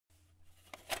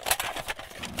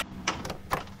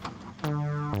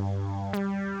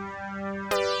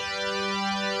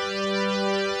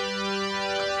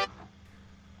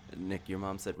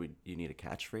mom said you need a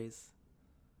catchphrase.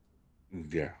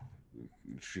 Yeah,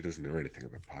 she doesn't know anything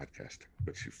about podcasting,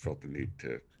 but she felt the need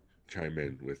to chime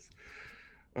in with,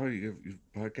 "Oh, you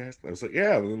podcast?" I was like,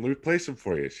 "Yeah, let me play some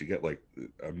for you." She got like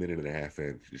a minute and a half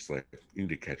in. She's like, "You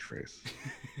need a catchphrase,"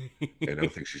 and I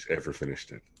don't think she's ever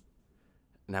finished it.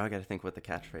 Now I got to think what the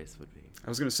catchphrase would be. I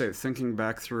was going to say, thinking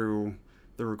back through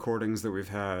the recordings that we've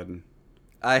had,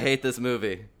 I hate this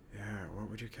movie. yeah, what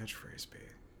would your catchphrase be?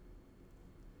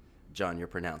 John, you're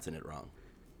pronouncing it wrong.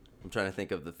 I'm trying to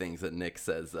think of the things that Nick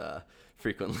says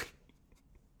frequently.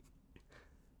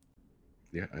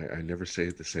 Yeah, I never say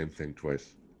the same thing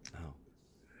twice. Oh.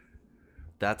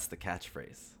 That's the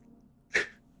catchphrase.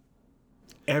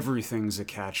 Everything's a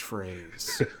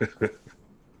catchphrase.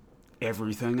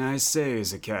 Everything I say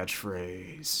is a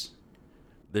catchphrase.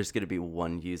 There's going to be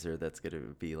one user that's going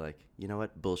to be like, you know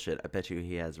what? Bullshit. I bet you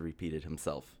he has repeated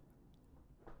himself.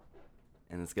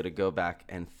 And it's going to go back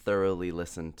and thoroughly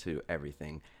listen to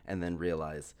everything and then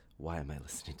realize, why am I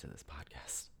listening to this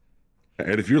podcast?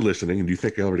 And if you're listening and you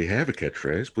think I already have a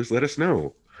catchphrase, please let us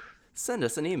know. Send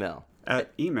us an email.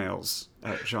 At emails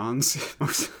at John's.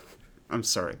 I'm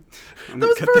sorry. I'm That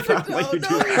was gonna cut perfect.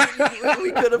 that out. Oh, no.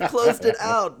 We could have closed it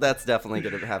out. That's definitely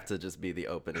going to have to just be the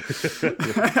opening.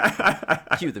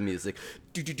 Cue the music.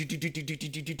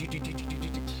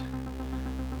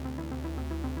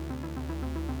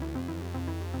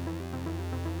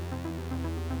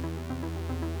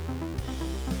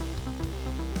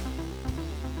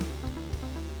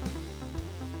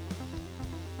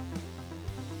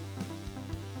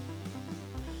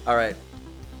 All right.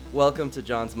 Welcome to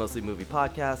John's Mostly Movie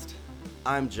Podcast.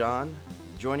 I'm John.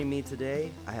 Joining me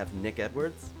today, I have Nick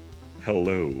Edwards.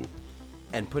 Hello.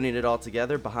 And putting it all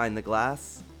together behind the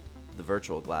glass, the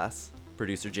virtual glass,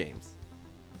 producer James.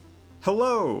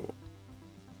 Hello.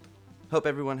 Hope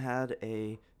everyone had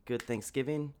a good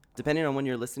Thanksgiving. Depending on when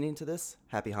you're listening to this,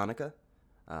 happy Hanukkah.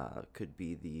 Could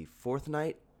be the fourth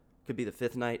night, could be the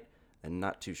fifth night, and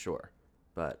not too sure.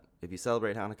 But if you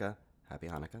celebrate Hanukkah, happy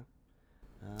Hanukkah.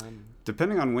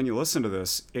 Depending on when you listen to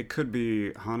this, it could be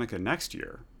Hanukkah next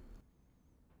year.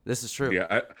 This is true.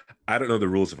 Yeah, I don't know the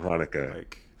rules of Hanukkah.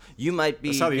 Like, You might be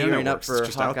That's how the internet gearing up works. for It's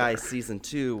just out Hawkeye there. Season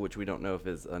 2, which we don't know if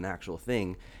is an actual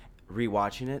thing,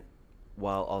 rewatching it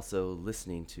while also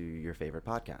listening to your favorite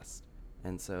podcast.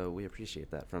 And so we appreciate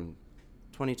that. From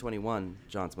 2021,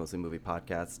 John's Mostly Movie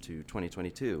Podcast, to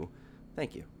 2022,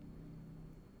 thank you.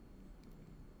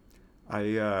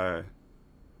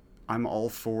 I'm all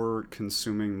for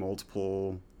consuming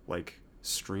multiple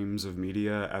streams of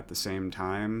media at the same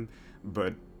time,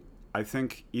 but I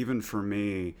think even for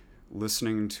me,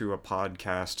 listening to a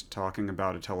podcast talking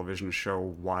about a television show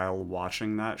while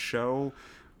watching that show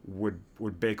would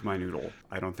bake my noodle.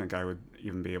 I don't think I would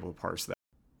even be able to parse that.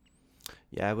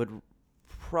 Yeah, I would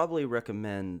probably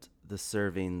recommend the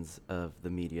servings of the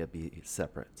media be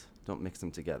separate. Don't mix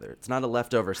them together. It's not a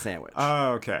leftover sandwich.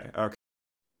 Oh, okay.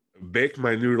 Bake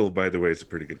my noodle, by the way, is a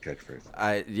pretty good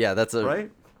catchphrase. Yeah, that's a...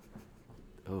 Right?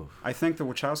 Oh. I thank the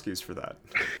Wachowskis for that.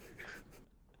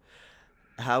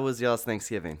 How was y'all's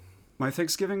Thanksgiving? My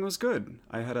Thanksgiving was good.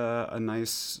 I had a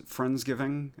nice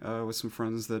Friendsgiving with some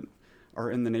friends that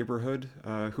are in the neighborhood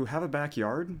who have a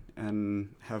backyard and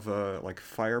have a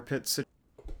fire pit.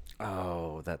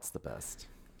 Oh, that's the best.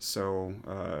 So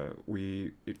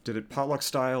we did it potluck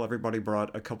style. Everybody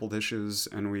brought a couple dishes,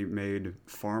 and we made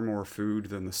far more food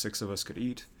than the six of us could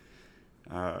eat.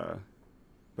 But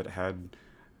it had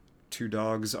two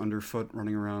dogs underfoot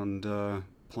running around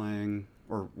playing,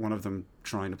 or one of them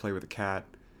trying to play with a cat,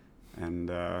 and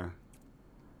a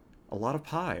lot of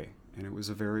pie. And it was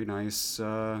a very nice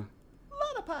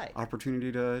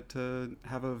opportunity to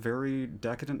have a very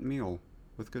decadent meal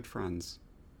with good friends.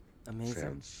 Amazing.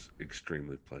 Sounds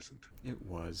extremely pleasant. It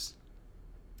was.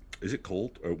 Is it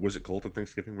cold? Or was it cold on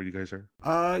Thanksgiving where you guys are?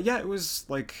 Yeah, it was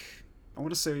I want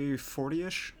to say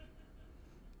 40-ish.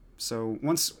 So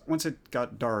once it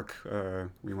got dark,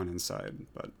 we went inside.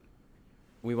 But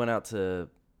We went out to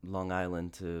Long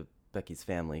Island to Becky's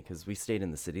family because we stayed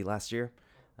in the city last year,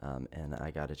 and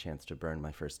I got a chance to burn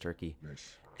my first turkey.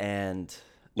 Nice. And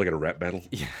Like at a rap battle?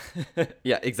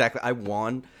 yeah, exactly. I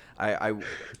won. I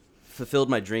fulfilled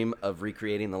my dream of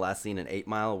recreating the last scene in 8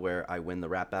 Mile where I win the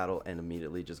rap battle and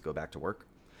immediately just go back to work.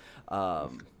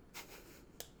 It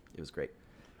was great.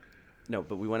 No,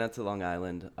 but we went out to Long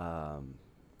Island.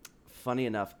 Funny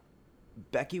enough,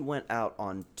 Becky went out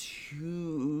on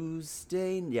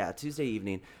Tuesday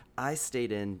evening. I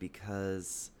stayed in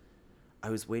because I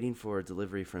was waiting for a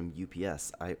delivery from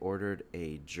UPS. I ordered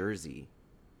a jersey,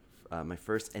 my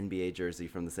first NBA jersey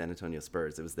from the San Antonio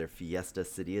Spurs. It was their Fiesta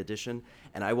City edition,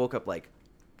 and I woke up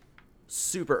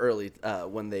super early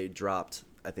when they dropped,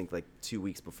 I think like 2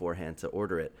 weeks beforehand to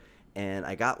order it. And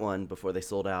I got one before they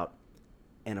sold out.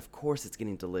 And of course it's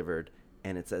getting delivered.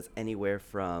 And it says anywhere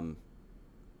from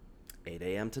 8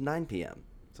 a.m. to 9 p.m.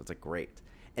 So it's like, great.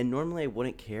 And normally I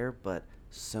wouldn't care, but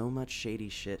so much shady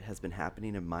shit has been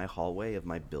happening in my hallway of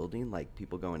my building. Like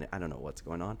people going, I don't know what's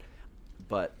going on,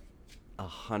 but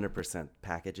 100%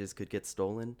 packages could get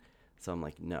stolen. So I'm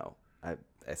like, no, I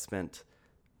spent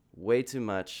way too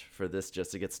much for this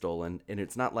just to get stolen. And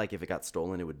it's not like if it got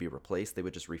stolen, it would be replaced. They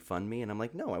would just refund me. And I'm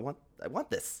like, no, I want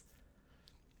this.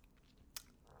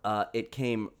 It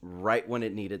came right when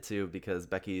it needed to because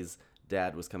Becky's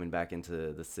dad was coming back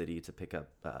into the city to pick up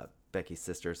Becky's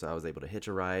sister. So I was able to hitch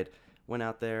a ride, went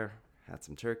out there, had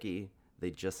some turkey.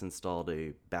 They just installed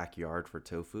a backyard for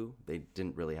tofu. They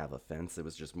didn't really have a fence. It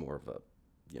was just more of a,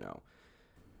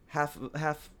 half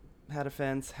had a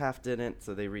fence, half didn't.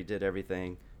 So they redid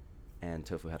everything, and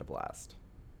tofu had a blast.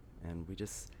 And we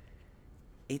just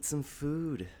ate some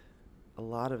food, a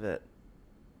lot of it.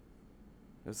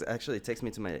 It takes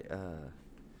me to my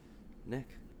Nick.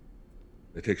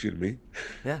 It takes you to me?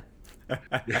 Yeah.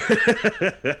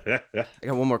 I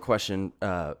got one more question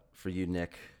for you,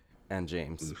 Nick and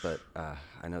James, but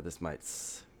I know this might...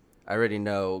 I already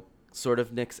know sort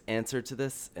of Nick's answer to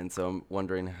this, and so I'm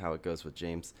wondering how it goes with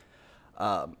James.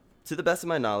 To the best of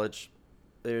my knowledge,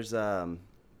 there's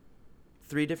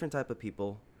 3 different type of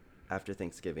people after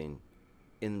Thanksgiving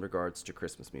in regards to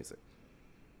Christmas music.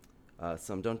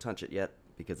 Some don't touch it yet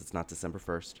because it's not December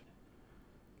 1st.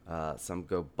 Some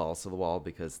go balls to the wall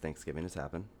because Thanksgiving has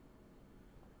happened.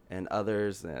 And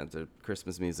others, the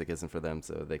Christmas music isn't for them,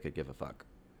 so they could give a fuck.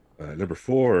 Number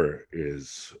 4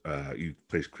 is you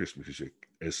play Christmas music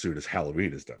as soon as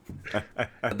Halloween is done.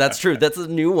 That's true. That's a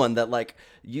new one that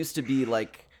used to be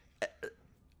like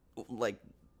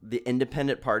the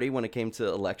independent party when it came to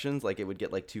elections. Like it would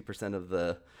get 2% of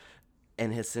the,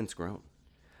 and has since grown.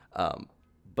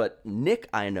 But Nick,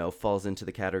 I know, falls into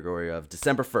the category of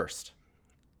December 1st.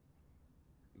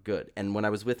 Good. And when I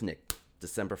was with Nick,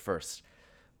 December 1st.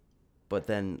 But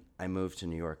then I moved to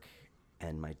New York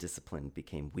and my discipline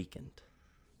became weakened.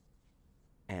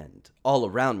 And all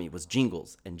around me was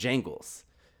jingles and jangles.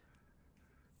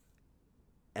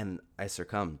 And I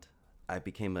succumbed. I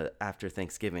became a after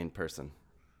Thanksgiving person.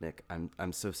 Nick,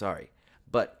 I'm so sorry.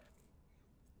 But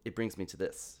it brings me to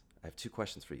this. I have 2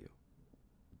 questions for you.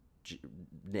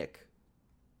 Nick,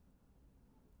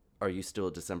 are you still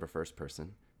a December 1st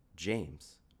person?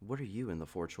 James, what are you in the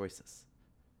 4 choices?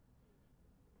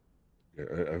 Yeah,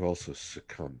 I've also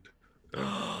succumbed.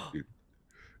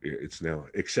 It's now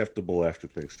acceptable after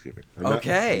Thanksgiving.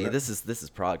 This is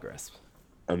progress.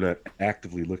 I'm not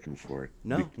actively looking for it.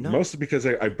 No. Mostly because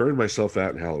I burned myself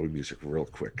out in Halloween music real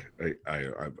quick.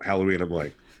 Halloween, I'm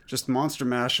like... Just Monster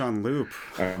Mash on loop.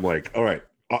 I'm like, all right,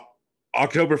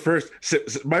 October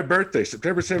 1st, my birthday,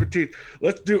 September 17th,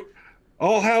 let's do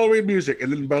all Halloween music.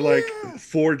 And then by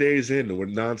 4 days in, it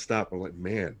went nonstop. I'm like,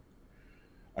 man,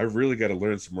 I really got to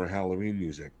learn some more Halloween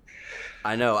music.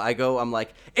 I know. I'm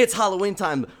like, it's Halloween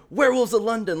time. Werewolves of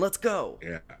London, let's go.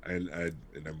 Yeah, and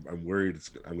I'm worried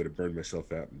I'm going to burn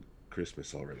myself out in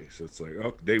Christmas already. So it's like,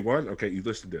 oh, day 1, okay, you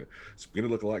listen to it's going to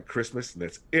look like Christmas, and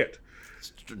that's it.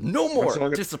 No more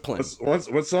discipline.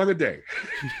 One song a day.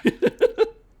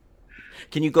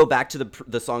 Can you go back to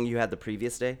the song you had the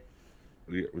previous day?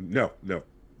 No.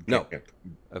 Can't.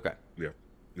 Okay.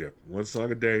 Yeah. One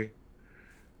song a day.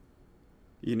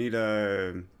 You need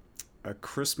a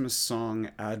Christmas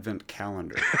song advent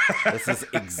calendar. This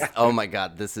is oh my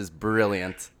god, this is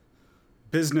brilliant.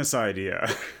 Business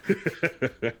idea.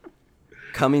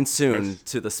 Coming soon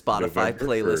to the Spotify November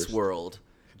playlist 1st. world.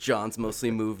 John's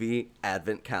Mostly Movie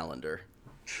advent calendar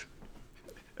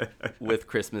with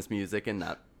Christmas music and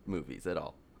not movies at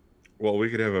all. Well, we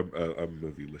could have a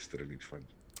movie listed on each one.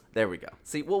 There we go.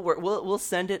 See, we'll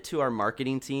send it to our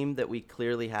marketing team that we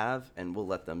clearly have, and we'll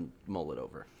let them mull it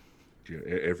over. Yeah,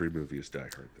 every movie is Die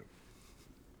Hard,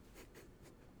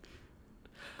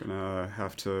 though. Gonna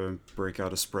have to break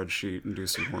out a spreadsheet and do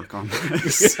some work on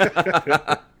this.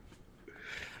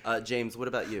 James, what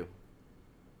about you?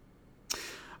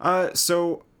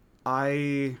 So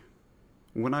when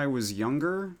I was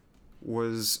younger,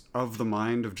 was of the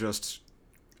mind of just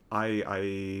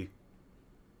I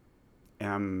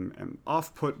am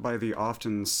off-put by the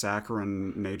often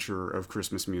saccharine nature of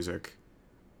Christmas music,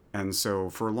 and so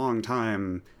for a long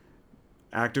time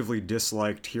actively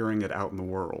disliked hearing it out in the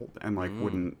world and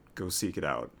wouldn't go seek it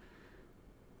out.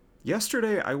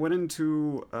 Yesterday I went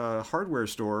into a hardware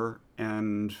store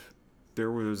and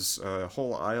there was a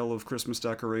whole aisle of Christmas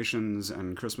decorations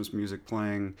and Christmas music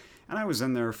playing, and I was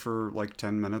in there for like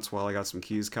 10 minutes while I got some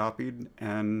keys copied,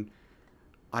 and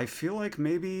I feel like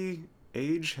maybe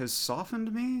age has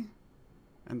softened me,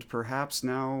 and perhaps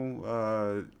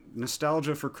now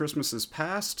nostalgia for Christmases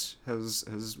past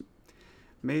has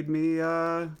made me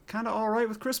kind of all right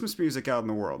with Christmas music out in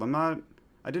the world.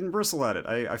 I didn't bristle at it.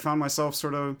 I found myself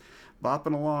sort of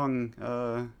bopping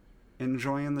along,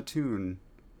 enjoying the tune.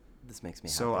 This makes me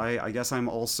happy. So I guess I'm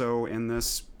also in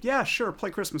this, yeah, sure,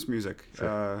 play Christmas music.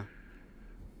 Sure.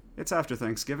 It's after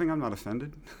Thanksgiving. I'm not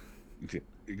offended.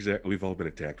 Exactly. We've all been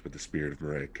attacked with the spirit of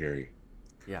Mariah Carey.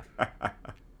 Yeah.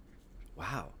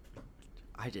 Wow.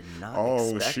 I did not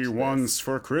All expect she this. wants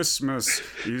for Christmas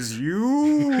is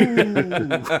you.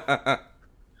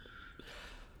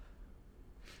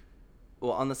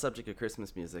 Well, on the subject of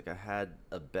Christmas music, I had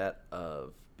a bet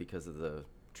of, because of the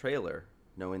trailer,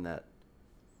 knowing that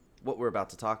what we're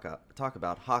about to talk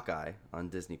about, Hawkeye on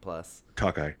Disney Plus.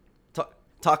 Hawkeye.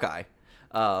 Hawkeye.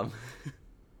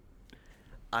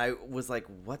 I was like,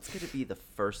 what's going to be the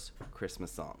first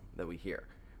Christmas song that we hear?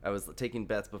 I was taking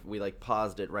bets, but we like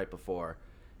paused it right before,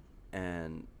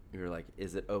 and we were like,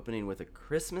 is it opening with a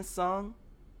Christmas song,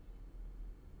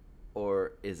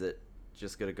 or is it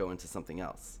just going to go into something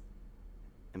else?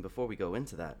 And before we go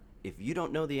into that, if you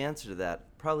don't know the answer to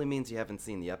that, probably means you haven't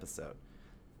seen the episode.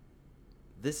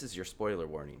 This is your spoiler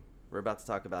warning. We're about to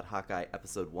talk about Hawkeye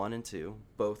episode 1 and 2,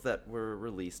 both that were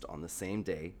released on the same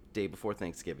day before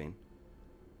Thanksgiving.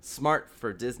 Smart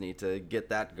for Disney to get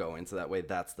that going, so that way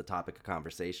that's the topic of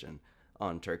conversation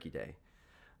on Turkey Day.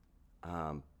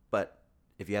 But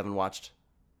if you haven't watched,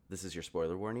 this is your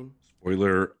spoiler warning.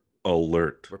 Spoiler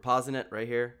alert. We're pausing it right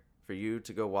here for you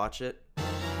to go watch it.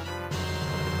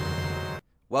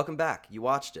 Welcome back. You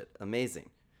watched it. Amazing.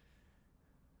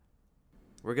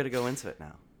 We're going to go into it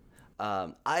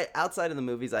now. Outside of the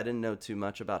movies, I didn't know too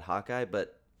much about Hawkeye,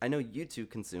 but I know you two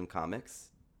consume comics.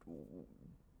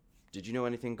 Did you know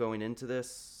anything going into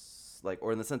this? Like,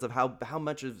 or in the sense of how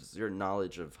much is your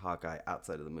knowledge of Hawkeye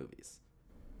outside of the movies?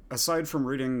 Aside from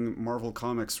reading Marvel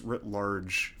Comics writ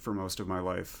large for most of my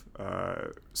life,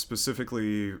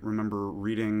 specifically remember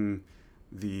reading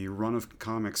the run of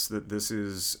comics that this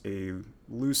is a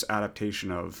loose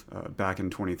adaptation of back in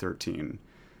 2013.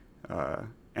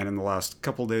 And in the last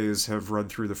couple days have read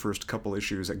through the first couple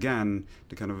issues again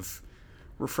to kind of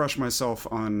refresh myself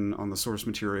on the source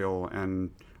material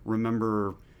and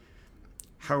remember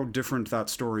how different that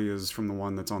story is from the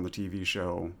one that's on the TV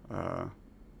show.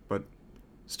 But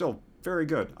still, very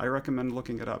good. I recommend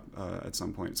looking it up at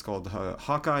some point. It's called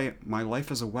Hawkeye, My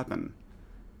Life as a Weapon,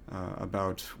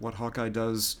 about what Hawkeye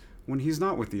does when he's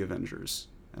not with the Avengers.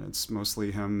 And it's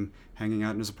mostly him hanging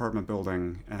out in his apartment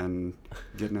building and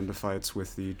getting into fights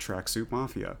with the Tracksuit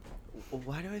Mafia.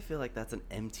 Why do I feel like that's an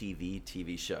MTV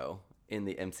TV show in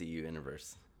the MCU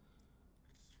universe?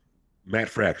 Matt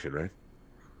Fraction,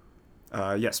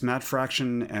 right? Yes, Matt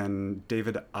Fraction and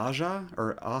David Aja,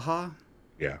 or Aja.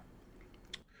 Yeah.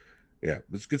 Yeah,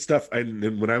 it's good stuff.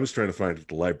 And when I was trying to find it at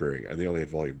the library, they only had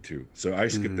volume 2. So I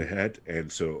skipped ahead.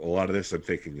 And so a lot of this I'm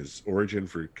thinking is origin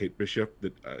for Kate Bishop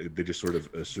that they just sort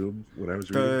of assumed when I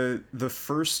was reading. The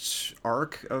first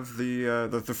arc of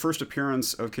the first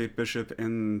appearance of Kate Bishop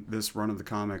in this run of the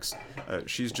comics,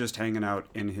 she's just hanging out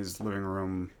in his living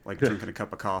room, like drinking a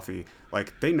cup of coffee.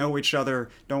 Like, they know each other.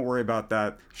 Don't worry about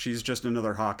that. She's just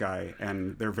another Hawkeye.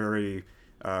 And they're very...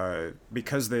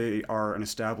 because they are an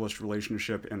established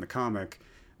relationship in the comic,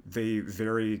 they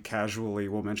very casually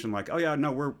will mention like, oh yeah,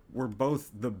 no, we're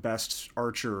both the best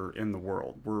archer in the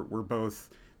world. We're both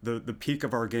the peak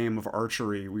of our game of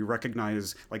archery. We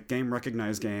recognize, like, game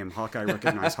recognize game, Hawkeye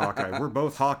recognize Hawkeye. We're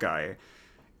both Hawkeye.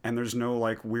 And there's no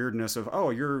like weirdness of,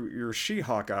 oh, you're she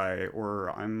Hawkeye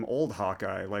or I'm old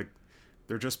Hawkeye. Like,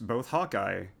 they're just both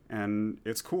Hawkeye and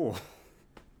it's cool.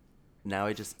 Now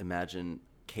I just imagine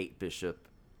Kate Bishop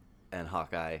and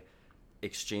Hawkeye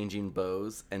exchanging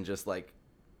bows, and just like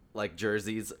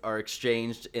jerseys are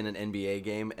exchanged in an NBA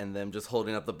game, and them just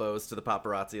holding up the bows to the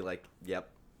paparazzi like, yep,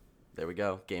 there we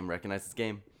go, game recognizes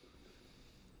game.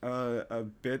 A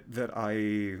bit that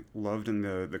I loved in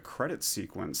the credit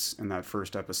sequence in that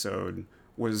first episode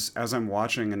was, as I'm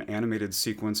watching an animated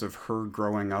sequence of her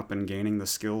growing up and gaining the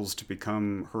skills to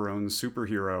become her own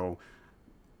superhero,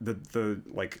 the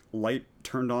like light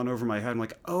turned on over my head. I'm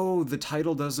like, oh, the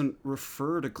title doesn't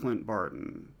refer to Clint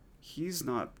Barton. He's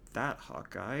not that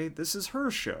Hawkeye. This is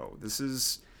her show. This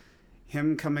is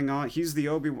him coming on. He's the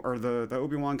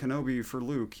Obi-Wan Kenobi for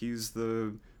Luke. He's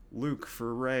the Luke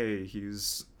for Rey.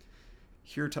 He's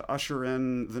here to usher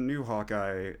in the new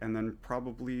Hawkeye and then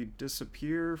probably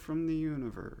disappear from the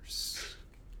universe.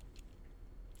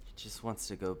 He just wants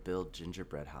to go build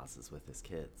gingerbread houses with his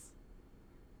kids.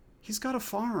 He's got a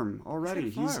farm already.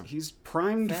 He's got a farm. He's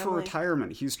primed for Family.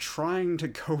 retirement. He's trying to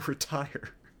go retire.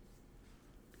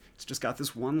 He's just got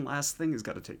this one last thing he's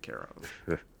got to take care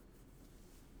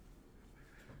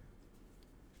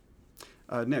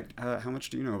of. Nick, how much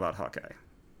do you know about Hawkeye?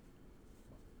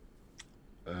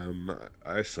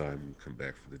 I saw him come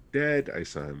back from the dead. I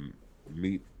saw him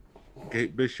meet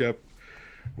Kate Bishop,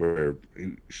 where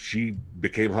she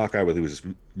became Hawkeye while he was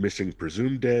missing,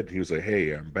 presumed dead. He was like,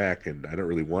 "Hey, I'm back, and I don't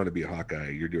really want to be Hawkeye.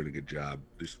 You're doing a good job.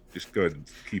 Just go ahead and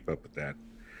keep up with that."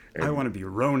 And, I want to be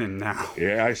Ronin now.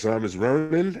 Yeah, I saw him as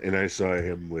Ronin, and I saw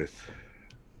him with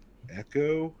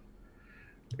Echo,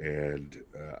 and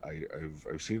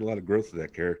I've seen a lot of growth of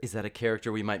that character. Is that a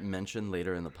character we might mention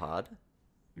later in the pod?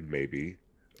 Maybe.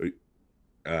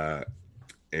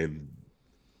 And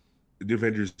the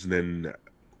Avengers, and then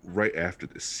right after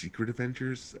the Secret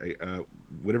Avengers,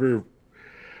 whatever,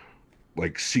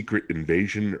 like Secret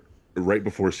Invasion, right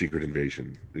before Secret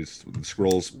Invasion, the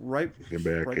Skrulls Right, came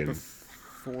back, right and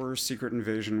before Secret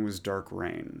Invasion was Dark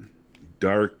Reign.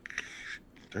 Dark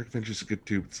Avengers is good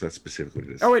too, but it's not specifically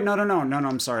what it is. Oh wait, no,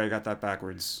 I'm sorry, I got that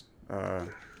backwards.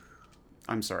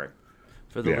 I'm sorry.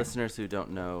 For the Yeah. listeners who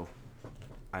don't know,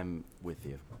 I'm with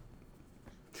you.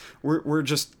 We're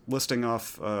just listing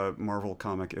off Marvel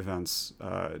comic events.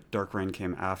 Dark Reign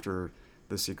came after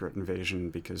the Secret Invasion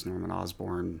because Norman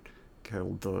Osborn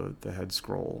killed the head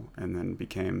Skrull and then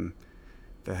became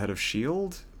the head of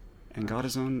S.H.I.E.L.D. and got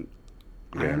his own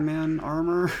Iron Man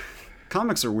armor.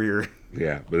 Comics are weird.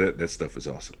 Yeah, but that stuff was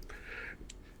awesome.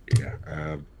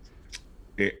 Yeah.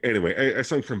 Anyway, I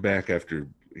saw him come back after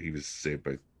he was saved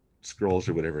by Skrulls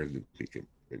or whatever, and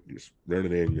he was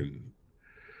running in, and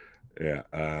yeah.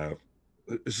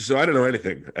 So I don't know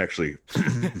anything actually.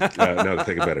 Now that I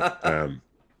think about it,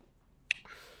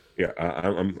 yeah,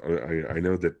 I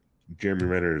know that Jeremy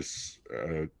Renner's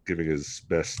giving his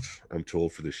best, I'm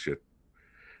told, for this shit,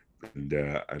 and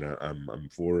I'm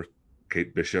for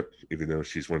Kate Bishop, even though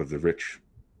she's one of the rich,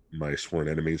 my sworn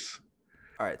enemies.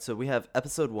 All right, so we have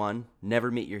episode 1,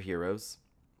 Never Meet Your Heroes.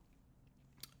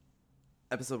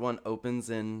 Episode 1 opens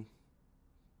in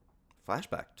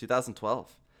flashback,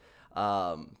 2012.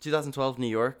 2012 New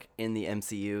York in the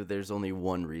MCU. There's only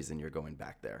one reason you're going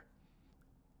back there,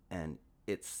 and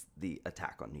it's the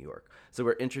attack on New York. So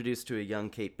we're introduced to a young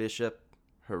Kate Bishop,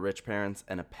 her rich parents,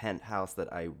 and a penthouse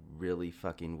that I really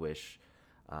fucking wish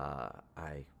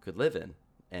I could live in.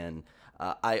 And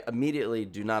I immediately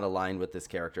do not align with this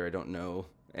character. I don't know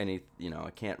any, I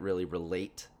can't really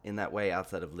relate in that way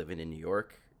outside of living in New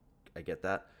York. I get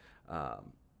that.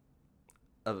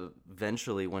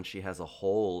 Eventually, when she has a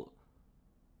hole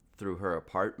through her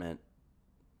apartment,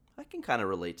 I can kind of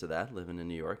relate to that, living in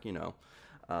New York,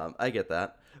 I get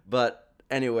that. But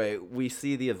anyway, we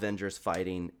see the Avengers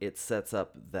fighting. It sets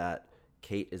up that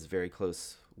Kate is very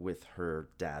close with her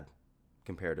dad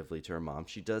comparatively to her mom.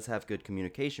 She does have good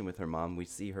communication with her mom. We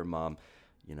see her mom,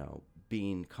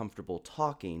 being comfortable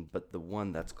talking, but the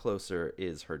one that's closer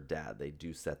is her dad. They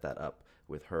do set that up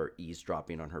with her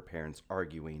eavesdropping on her parents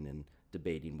arguing and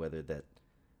debating whether that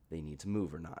they need to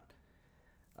move or not.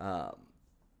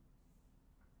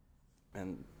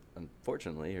 And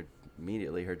unfortunately,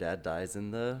 immediately her dad dies in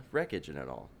the wreckage and it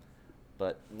all.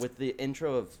 But with the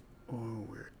intro of... Oh,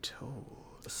 we're told.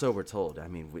 So we're told. I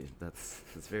mean, that's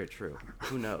very true.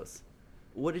 Who knows?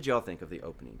 What did y'all think of the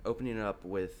opening? Opening it up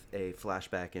with a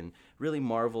flashback and really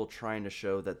Marvel trying to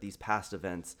show that these past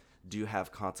events do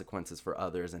have consequences for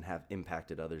others and have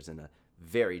impacted others in a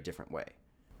very different way.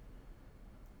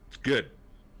 It's good.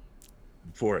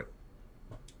 I'm for it.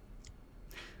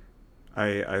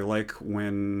 I like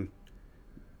when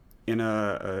in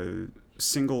a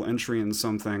single entry in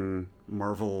something,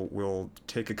 Marvel will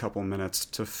take a couple minutes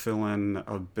to fill in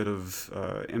a bit of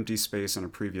empty space in a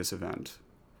previous event.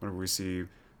 Whenever we see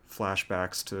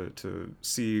flashbacks to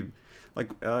see, like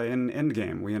in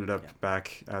Endgame, we ended up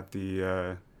back at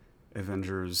the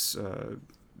Avengers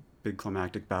big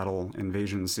climactic battle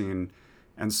invasion scene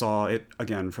and saw it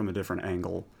again from a different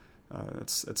angle.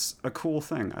 It's a cool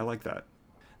thing. I like that.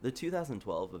 The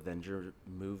 2012 Avenger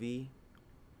movie,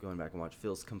 going back and watch,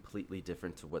 feels completely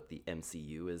different to what the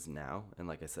MCU is now. And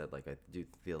like I said, I do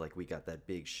feel like we got that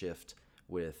big shift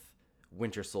with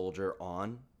Winter Soldier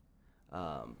on.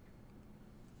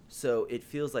 So it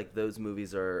feels like those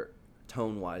movies are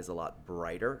tone-wise a lot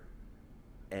brighter,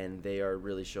 and they are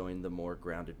really showing the more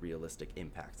grounded, realistic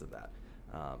impacts of that.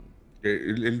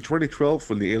 In 2012,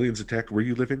 when the aliens attacked, were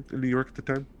you living in New York at the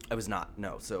time? I was not.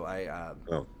 No. So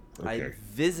Oh, I okay.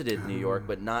 visited New York,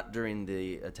 but not during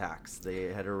the attacks. They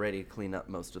had already cleaned up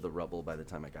most of the rubble by the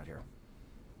time I got here.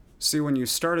 See, when you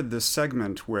started this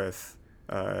segment with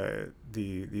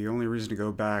the only reason to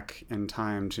go back in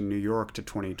time to New York to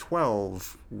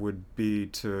 2012 would be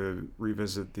to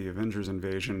revisit the Avengers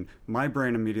invasion, my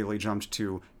brain immediately jumped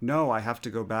to, no, I have to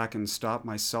go back and stop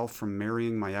myself from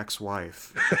marrying my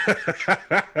ex-wife.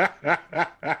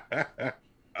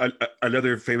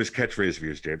 Another famous catchphrase of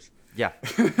yours, James. Yeah.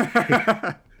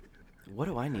 What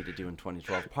do I need to do in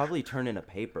 2012? Probably turn in a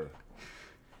paper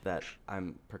that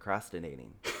I'm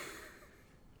procrastinating.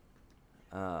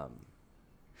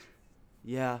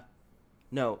 Yeah.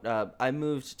 No, I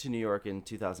moved to New York in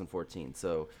 2014.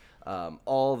 So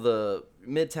all the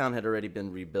Midtown had already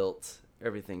been rebuilt,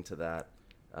 everything to that.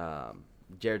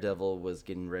 Daredevil was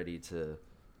getting ready to,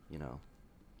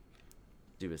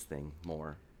 do his thing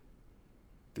more.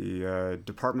 The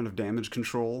Department of Damage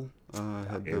Control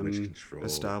had Damage been Control.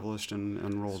 established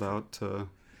and rolled out to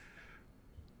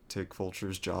take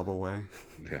Vulture's job away.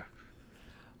 Yeah.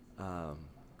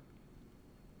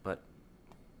 But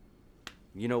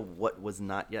you know what was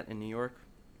not yet in New York?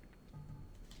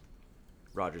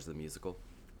 Rogers the Musical.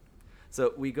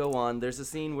 So we go on. There's a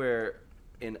scene where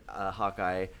in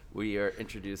Hawkeye we are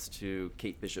introduced to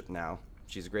Kate Bishop now.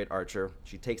 She's a great archer.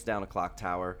 She takes down a clock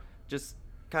tower. Just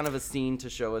kind of a scene to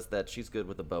show us that she's good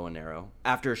with a bow and arrow.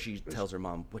 After she tells her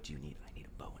mom, "What do you need?" "I need a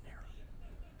bow and arrow."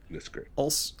 That's great.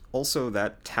 Also,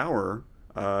 that tower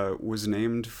was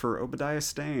named for Obadiah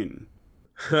Stane,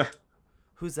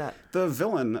 Who's that? the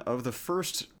villain of the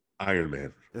first Iron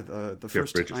Man. the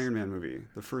first Bridges. Iron Man movie,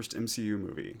 the first MCU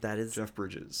movie. That is Jeff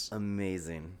Bridges.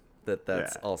 amazing. That's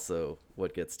Yeah. also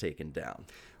what gets taken down.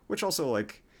 Which also,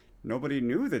 like, nobody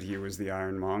knew that he was the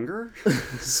Ironmonger.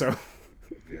 So,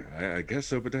 Yeah, I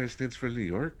guess Obadiah stands for New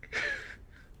York.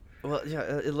 Well,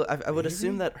 yeah, I would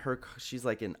assume that she's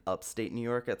like in upstate New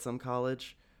York at some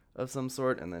college of some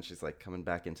sort, and then she's like coming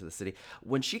back into the city.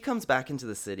 When she comes back into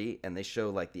the city and they show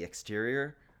like the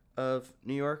exterior of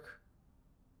New York,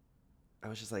 I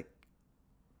was just like,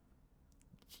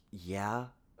 yeah,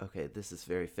 okay, this is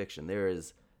very fiction. There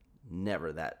is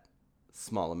never that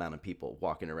small amount of people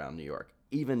walking around New York.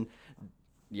 Even,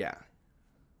 yeah.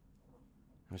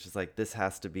 I was just like, this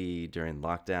has to be during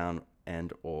lockdown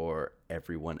and or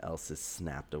everyone else is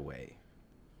snapped away.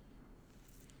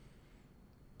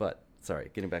 But,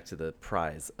 sorry, getting back to the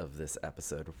prize of this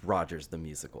episode, Rogers the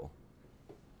Musical.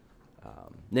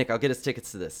 Nick, I'll get us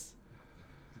tickets to this.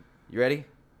 You ready?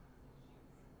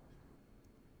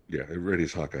 Yeah, ready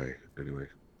as Hawkeye, anyway.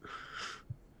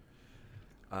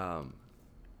 I'm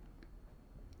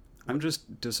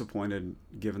just disappointed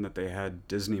given that they had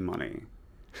Disney money.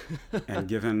 And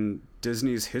given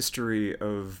Disney's history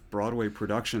of Broadway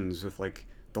productions with, like,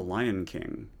 The Lion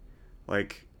King.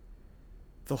 Like,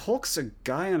 the Hulk's a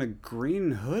guy in a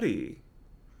green hoodie.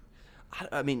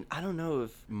 I mean, I don't know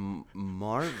if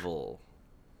Marvel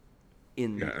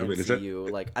in Yeah, I mean,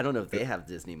 MCU, like, I don't know if they have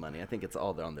Disney money. I think it's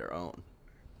all on their own.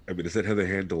 I mean, is that how they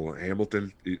handle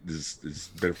Hamilton? Is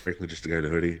Ben Franklin just a guy in a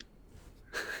hoodie?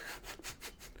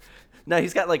 No,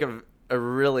 he's got like a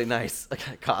really nice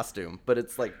costume, but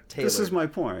it's like tailored. This is my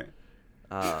point.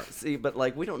 See, but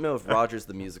like we don't know if Rogers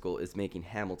the Musical is making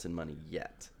Hamilton money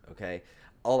yet. Okay,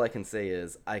 all I can say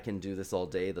is I Can Do This All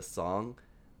Day. The song,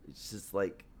 it's just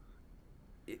like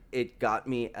it got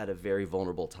me at a very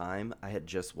vulnerable time. I had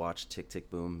just watched Tick Tick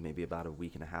Boom maybe about a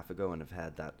week and a half ago, and have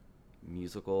had that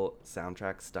musical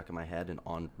soundtrack stuck in my head and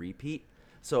on repeat.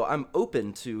 So I'm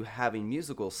open to having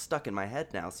musicals stuck in my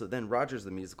head now. So then Rogers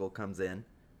the Musical comes in.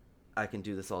 I Can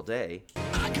Do This All Day.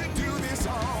 I can do this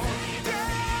all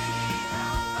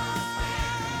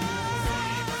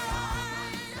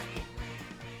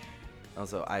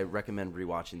Also, I recommend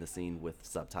rewatching the scene with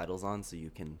subtitles on so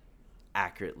you can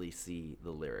accurately see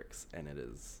the lyrics. And it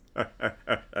is...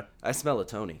 I smell a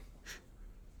Tony.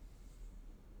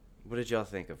 What did y'all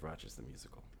think of Rogers the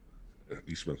Musical?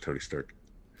 You smell Tony Stark.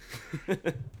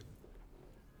 And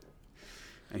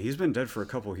he's been dead for a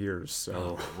couple years,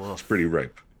 so... It's pretty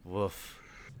ripe. Woof.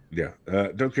 Yeah,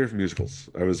 don't care for musicals.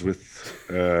 I was with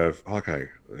Hawkeye.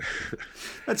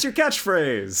 That's your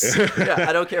catchphrase! Yeah,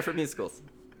 I don't care for musicals.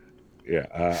 Yeah,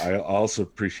 I also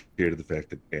appreciated the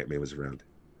fact that Ant-Man was around.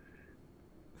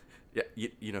 Yeah,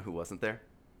 you know who wasn't there?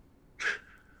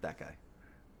 That guy.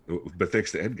 But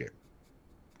thanks to Endgame.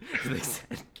 They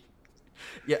said.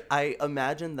 Yeah, I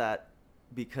imagine that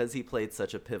because he played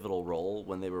such a pivotal role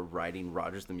when they were writing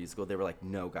Rogers the Musical, they were like,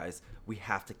 no, guys, we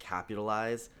have to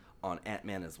capitalize on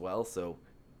Ant-Man as well. So,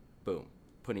 boom,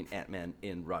 putting Ant-Man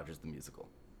in Rogers the Musical.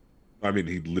 I mean,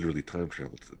 he literally time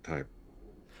traveled to the time.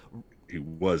 He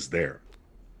was there.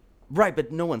 Right,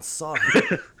 but no one saw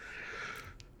him.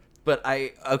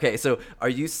 Okay, so are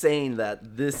you saying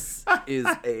that this is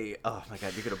oh my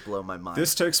god, you're gonna blow my mind.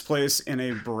 This takes place in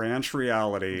a branch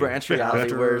reality.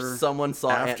 Where someone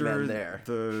saw Ant-Man there.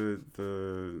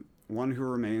 The one who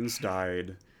remains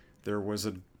died. There was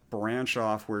a branch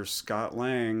off where Scott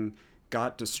Lang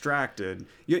got distracted.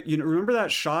 You remember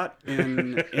that shot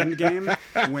in Endgame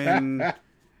when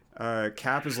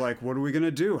Cap is like, what are we going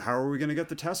to do? How are we going to get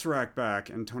the Tesseract back?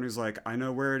 And Tony's like, I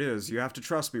know where it is. You have to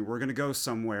trust me. We're going to go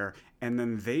somewhere. And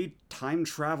then they time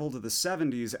travel to the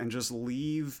 70s and just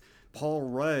leave Paul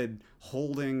Rudd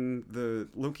holding the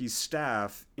Loki's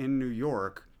staff in New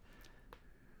York.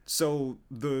 So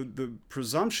the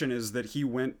presumption is that he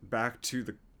went back to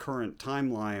the current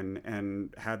timeline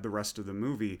and had the rest of the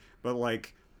movie. But,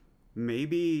 like,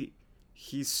 maybe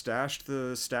he stashed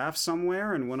the staff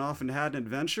somewhere and went off and had an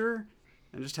adventure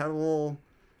and just had a little...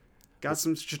 got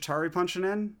some Chitauri punching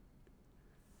in.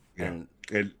 Yeah.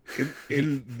 And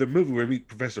in the movie where we meet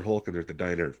Professor Hulk and they're at the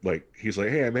diner, like, he's like,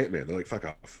 hey, I'm Ant-Man. They're like, fuck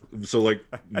off. So, like,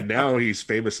 now he's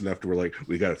famous enough to where, like,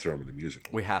 we got to throw him in the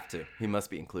musical. We have to. He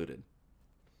must be included.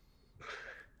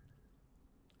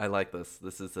 I like this.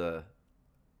 This is a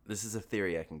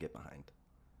theory I can get behind.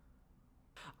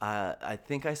 I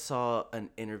think I saw an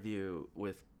interview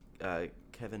with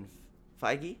Kevin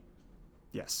Feige.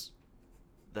 Yes.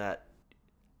 That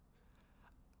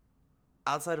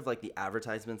outside of like the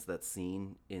advertisements that's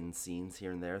seen in scenes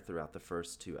here and there throughout the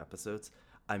first 2 episodes,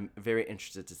 I'm very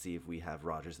interested to see if we have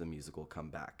Rogers the Musical come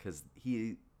back, because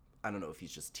I don't know if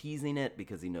he's just teasing it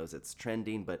because he knows it's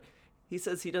trending, but he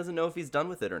says he doesn't know if he's done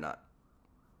with it or not.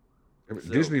 I mean,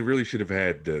 Disney really should have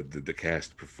had the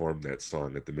cast perform that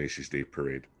song at the Macy's Day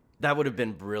Parade. That would have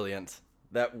been brilliant.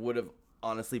 That would have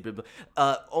honestly been...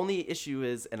 only issue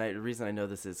is, and the reason I know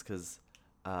this is because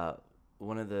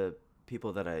one of the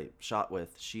people that I shot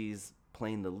with, she's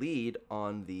playing the lead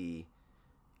on the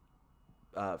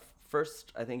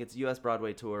first, I think it's U.S.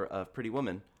 Broadway tour of Pretty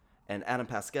Woman, and Adam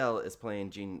Pascal is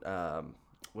playing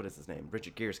what is his name?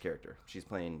 Richard Gere's character. She's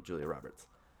playing Julia Roberts.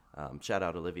 Shout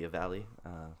out Olivia Valley.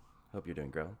 Hope you're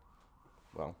doing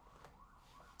well.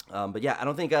 But yeah, I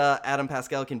don't think Adam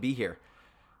Pascal can be here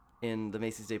in the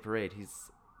Macy's Day Parade. He's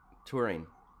touring,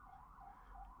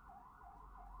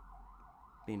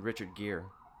 being Richard Gere.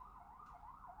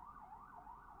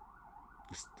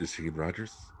 Is he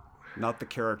Rogers? Not the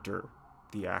character,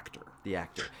 the actor. The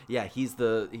actor. Yeah,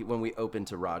 when we open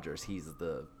to Rogers, he's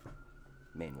the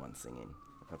main one singing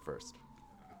at first.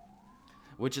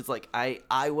 Which is like, I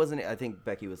think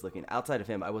Becky was looking, outside of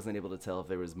him, I wasn't able to tell if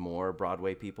there was more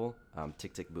Broadway people.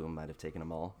 Tick, Tick, Boom might have taken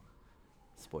them all.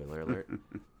 Spoiler alert.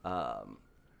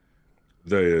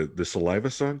 The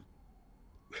Saliva song?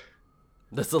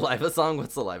 The Saliva song?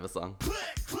 What Saliva song? Click,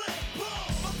 click, boom.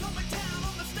 I'm coming down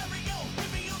on the stereo.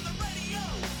 Hit me on the radio.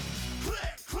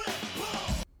 Click, click,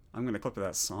 boom. I'm going to clip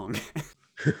that song.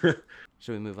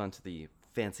 Should we move on to the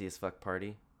fancy as fuck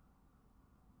party?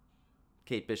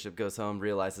 Kate Bishop goes home,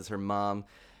 realizes her mom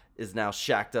is now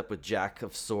shacked up with Jack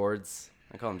of Swords.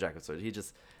 I call him Jack of Swords.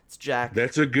 It's Jack.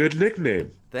 That's a good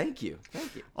nickname. Thank you.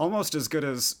 Almost as good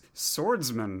as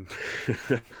Swordsman.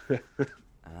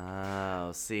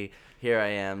 Oh, see, here I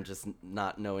am, just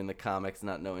not knowing the comics,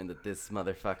 not knowing that this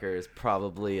motherfucker is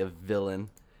probably a villain.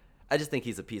 I just think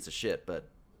he's a piece of shit, but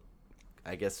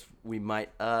I guess we might,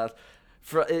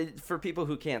 for people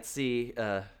who can't see,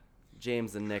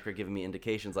 James and Nick are giving me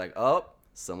indications like, oh,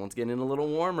 someone's getting a little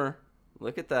warmer.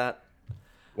 Look at that.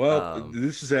 Well,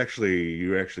 this is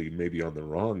you actually may be on the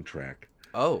wrong track.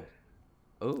 Oh.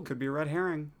 Could be a red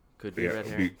herring. Could be red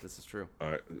herring. This is true.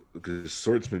 Because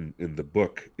Swordsman in the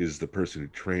book is the person who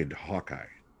trained Hawkeye.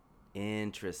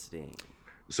 Interesting.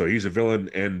 So he's a villain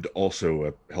and also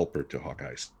a helper to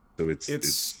Hawkeye. So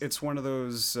it's one of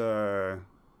those.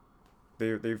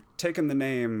 They've taken the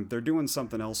name. They're doing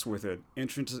something else with it.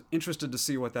 Interested to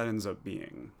see what that ends up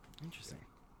being. Interesting.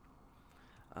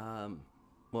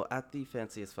 Well, at the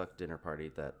fancy as fuck dinner party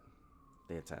that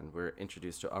they attend, we're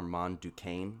introduced to Armand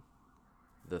Duquesne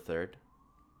the Third.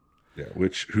 Yeah,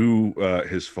 who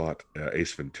has fought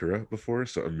Ace Ventura before,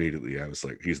 so immediately I was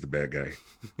like, he's the bad guy.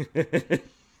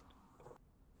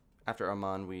 After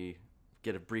Armand, we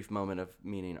get a brief moment of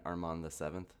meeting Armand the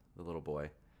Seventh, the little boy.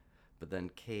 But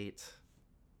then Kate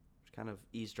kind of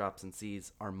eavesdrops and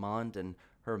sees Armand and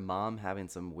her mom having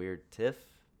some weird tiff.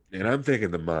 And I'm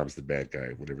thinking the mom's the bad guy,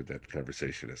 whatever that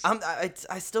conversation is.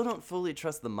 I still don't fully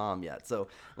trust the mom yet. So,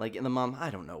 like, in the mom, I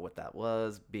don't know what that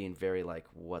was, being very like,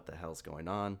 what the hell's going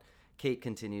on? Kate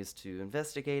continues to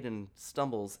investigate and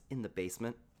stumbles in the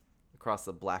basement across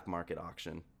the black market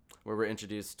auction, where we're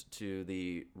introduced to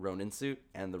the Ronin suit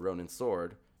and the Ronin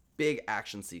sword. Big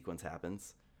action sequence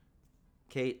happens.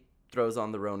 Kate throws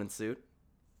on the Ronin suit.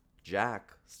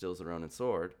 Jack steals the Ronin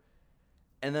sword.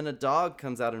 And then a dog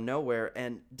comes out of nowhere.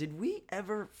 And did we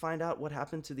ever find out what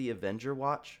happened to the Avenger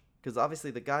watch? Because obviously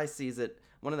the guy sees it.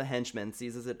 One of the henchmen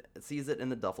sees it in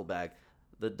the duffel bag.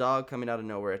 The dog coming out of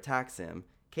nowhere attacks him.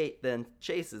 Kate then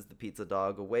chases the pizza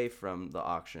dog away from the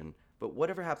auction. But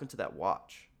whatever happened to that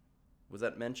watch? Was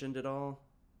that mentioned at all?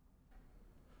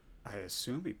 I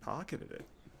assume he pocketed it.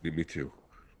 Me too.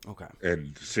 Okay.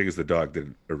 And seeing as the dog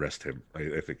didn't arrest him,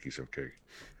 I think he's okay.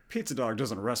 Pizza Dog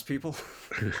doesn't arrest people.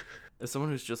 As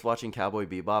someone who's just watching Cowboy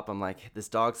Bebop, I'm like, this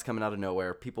dog's coming out of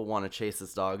nowhere. People want to chase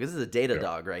this dog. This is a data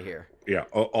dog right here. Yeah.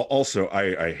 Also,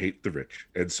 I hate the rich,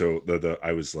 and so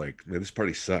I was like, man, this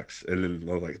party sucks. And then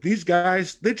I was like, these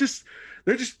guys,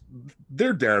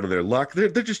 they're down to their luck. They're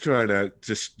just trying to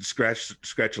just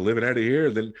scratch a living out of here.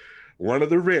 And then one of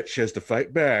the rich has to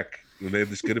fight back, and they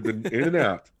just could have been in and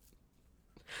out.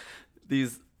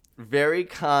 These very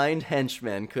kind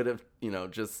henchmen could have,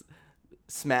 just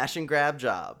smash and grab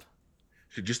job.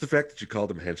 So just the fact that you called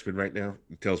them henchmen right now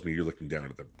tells me you're looking down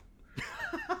at them.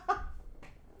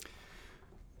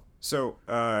 So,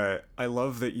 I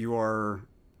love that you are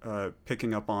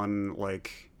picking up on,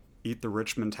 like, eat the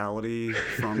rich mentality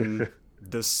from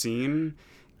this scene.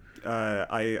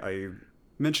 I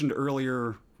mentioned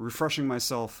earlier refreshing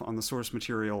myself on the source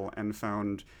material and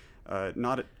found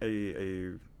not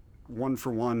a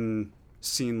one-for-one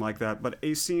scene like that, but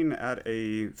a scene at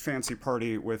a fancy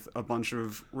party with a bunch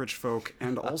of rich folk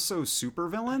and also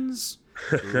supervillains,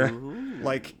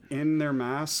 like in their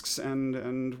masks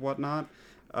and whatnot.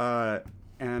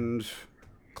 And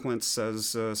Clint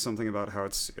says something about how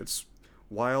it's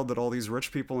wild that all these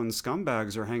rich people and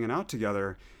scumbags are hanging out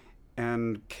together.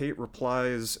 And Kate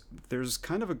replies, there's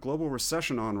kind of a global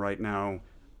recession on right now.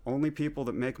 Only people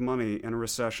that make money in a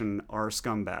recession are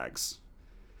scumbags.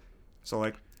 So,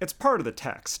 like, it's part of the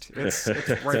text. It's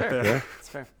right there. Yeah. It's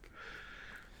fair.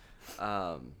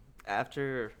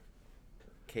 After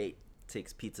Kate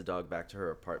takes Pizza Dog back to her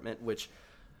apartment, which,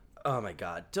 oh my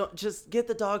God, don't just get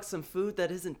the dog some food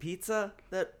that isn't pizza.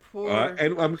 That poor.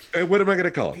 And what am I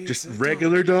gonna call it? Just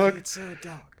regular dog? Pizza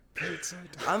dog. Pizza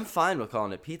dog. I'm fine with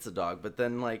calling it Pizza Dog, but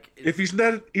then like, If he's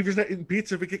not eating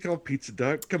pizza, we can call him Pizza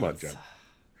Dog. Come on, John.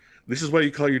 This is why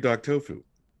you call your dog Tofu.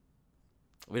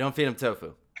 we don't feed him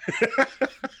tofu.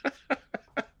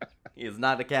 He is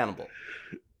not a cannibal.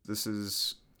 This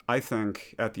is, I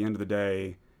think, at the end of the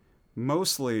day,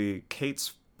 mostly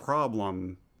Kate's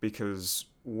problem, because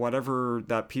whatever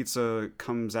that pizza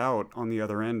comes out on the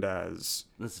other end as,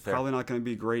 This is fair. probably not going to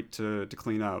be great to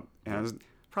clean up. And it's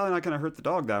probably not going to hurt the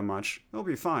dog that much. It'll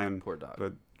be fine. Poor dog.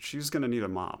 But she's going to need a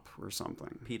mop or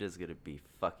something. PETA's gonna be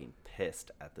fucking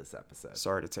pissed at this episode.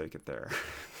 Sorry to take it there.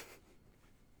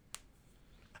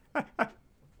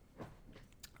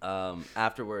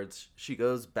 Afterwards, she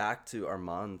goes back to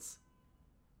Armand's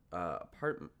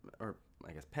apartment, or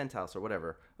I guess penthouse or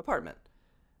whatever, apartment.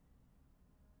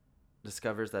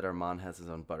 Discovers that Armand has his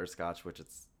own butterscotch, which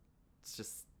it's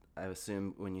just, I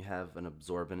assume when you have an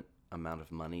absorbent amount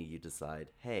of money, you decide,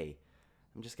 hey,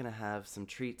 I'm just going to have some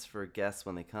treats for guests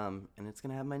when they come, and it's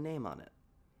going to have my name on it.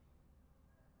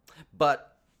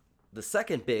 But the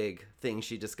second big thing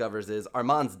she discovers is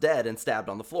Armand's dead and stabbed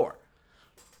on the floor.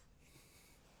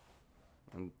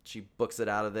 And she books it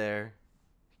out of there,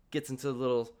 gets into a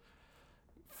little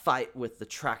fight with the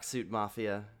tracksuit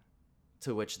mafia,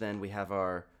 to which then we have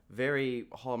our very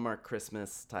Hallmark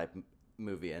Christmas type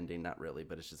movie ending. Not really,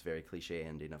 but it's just very cliche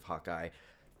ending of Hawkeye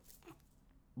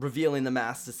revealing the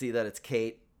mask to see that it's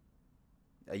Kate,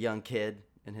 a young kid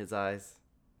in his eyes.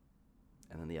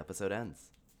 And then the episode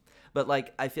ends. But,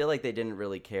 like, I feel like they didn't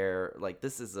really care. Like,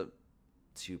 this is a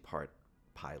 2-part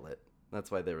pilot.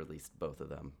 That's why they released both of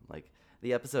them. Like,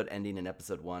 the episode ending in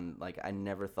episode 1, like, I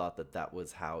never thought that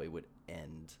was how it would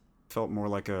end. Felt more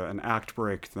like an act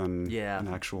break than Yeah. an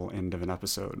actual end of an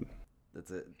episode.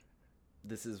 That's it.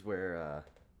 This is where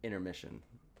intermission,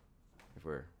 if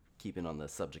we're keeping on the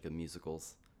subject of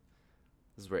musicals,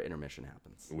 this is where intermission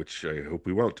happens. Which I hope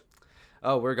we won't.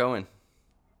 Oh, we're going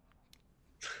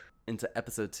into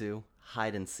episode 2,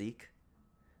 Hide and Seek.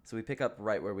 So we pick up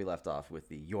right where we left off with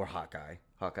the Your Hawkeye.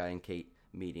 Hawkeye and Kate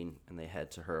meeting, and they head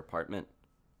to her apartment,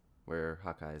 where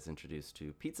Hawkeye is introduced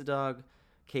to Pizza Dog.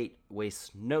 Kate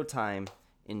wastes no time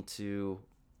into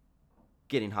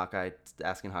getting Hawkeye,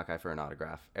 asking Hawkeye for an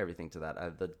autograph, everything to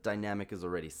that. The dynamic is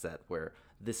already set where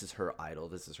this is her idol,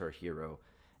 this is her hero,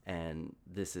 and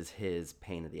this is his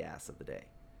pain in the ass of the day.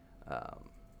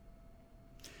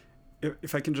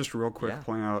 If I can just real quick Yeah.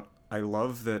 point out, I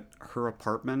love that her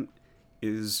apartment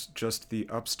is just the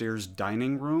upstairs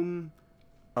dining room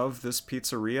of this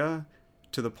pizzeria,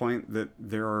 to the point that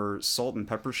there are salt and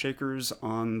pepper shakers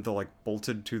on the like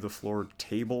bolted to the floor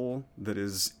table that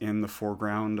is in the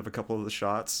foreground of a couple of the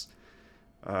shots.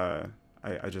 I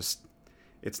just,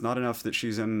 it's not enough that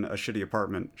she's in a shitty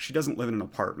apartment. She doesn't live in an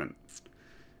apartment.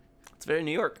 It's very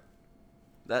New York.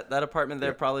 That apartment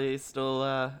there probably still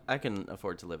I can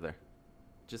afford to live there.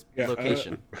 Just Yeah,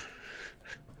 location.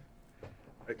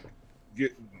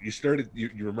 You started. You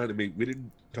reminded me. We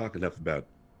didn't talk enough about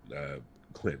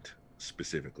Clint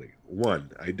specifically. One,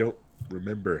 I don't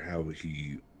remember how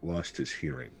he lost his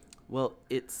hearing. Well,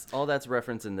 it's all that's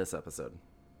referenced in this episode.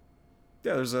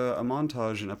 Yeah, there's a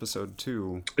montage in episode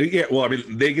 2. Yeah, well, I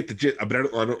mean, they get the gist, but I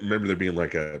don't remember there being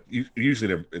like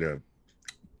usually in a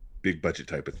big budget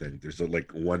type of thing. There's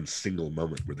like one single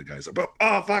moment where the guy's like,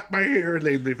 "Oh fuck my ear,"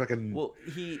 and they fucking. Well,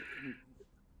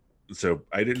 So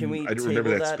I can we didn't table remember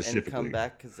that that specifically. and come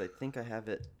back because I think I have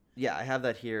it. Yeah, I have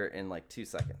that here in like 2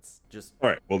 seconds. Just All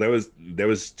right. Well, that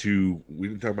was to we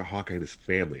didn't talk about Hawkeye and his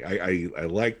family. I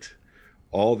liked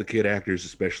all the kid actors,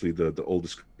 especially the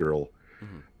oldest girl.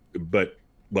 Mm-hmm. But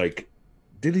like,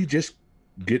 did he just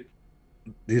get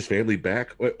his family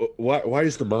back? Why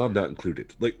is the mom not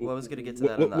included? Like, well, I was gonna get to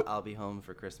that on the "I'll be home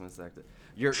for Christmas" actor.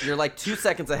 You're like 2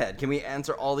 seconds ahead. Can we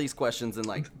answer all these questions in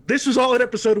like? This was all in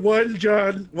episode 1,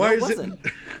 John. Why No, it is wasn't.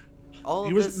 it? All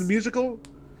He of was this. in the musical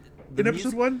the in episode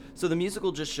music- 1, So the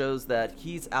musical just shows that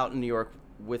he's out in New York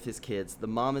with his kids. The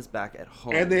mom is back at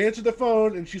home. and they answer the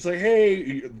phone, and she's like,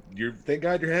 "Hey, you're thank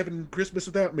God you're having Christmas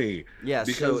without me." Yeah, so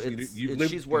because it's- you've it's-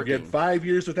 lived, she's You working. had 5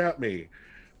 years without me.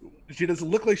 She doesn't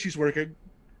look like she's working.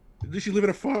 Does she live in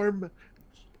a farm?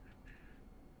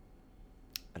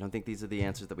 I don't think these are the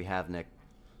answers that we have, Nick.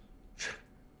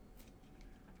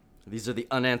 These are the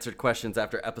unanswered questions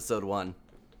after episode 1.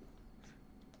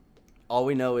 All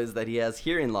we know is that he has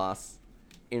hearing loss.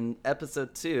 In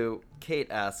episode 2, Kate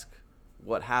asks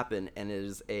what happened, and it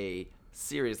is a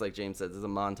series, like James said, there's a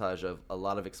montage of a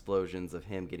lot of explosions of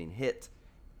him getting hit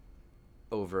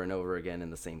over and over again in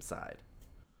the same side.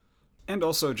 And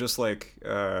also just like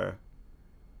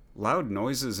loud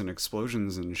noises and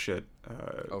explosions and shit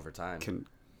Over time. can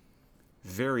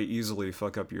very easily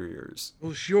fuck up your ears.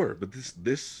 Well, sure, but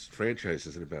this franchise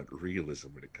isn't about realism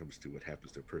when it comes to what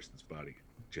happens to a person's body,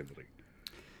 generally.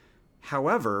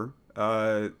 However,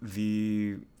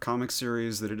 the comic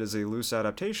series that it is a loose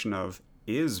adaptation of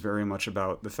is very much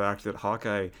about the fact that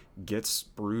Hawkeye gets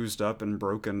bruised up and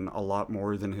broken a lot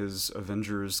more than his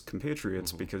Avengers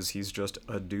compatriots because he's just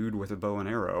a dude with a bow and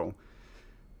arrow.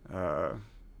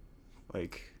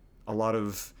 Like, a lot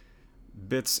of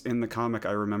bits in the comic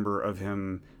I remember of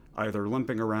him either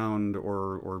limping around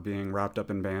or being wrapped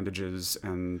up in bandages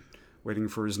and waiting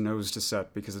for his nose to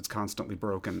set because it's constantly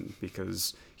broken,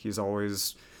 because he's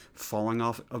always falling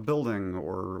off a building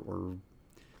or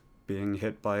being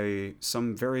hit by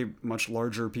some very much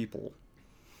larger people.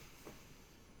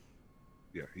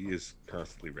 Yeah, he is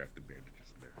constantly wrapped in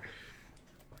bandages in there.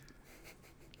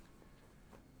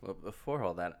 Well, before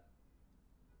all that,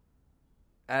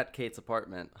 at Kate's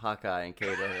apartment, Hawkeye and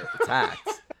Kate are attacked.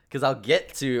 Because I'll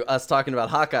get to us talking about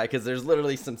Hawkeye, because there's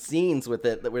literally some scenes with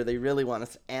it where they really want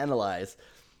us to analyze.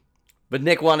 But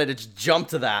Nick wanted to just jump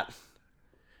to that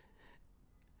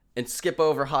and skip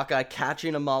over Hawkeye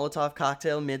catching a Molotov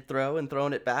cocktail mid-throw and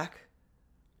throwing it back.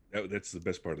 That's the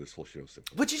best part of this whole show. So.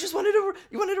 But you just wanted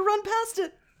to run past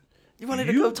it. You wanted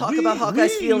to go talk about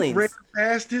Hawkeye's feelings. Ran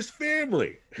past his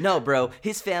family. No, bro.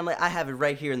 His family, I have it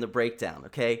right here in the breakdown,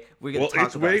 okay? We're going to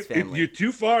talk about his family. You're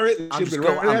too far.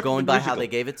 I'm going by how they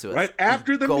gave it to us. Right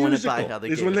after the going musical by how they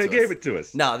is gave when it they to gave us. it to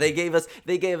us. No, they gave us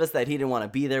that he didn't want to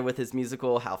be there with his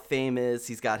musical, how famous,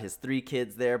 he's got his 3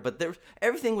 kids there, but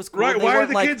everything was cool. Right, They why are weren't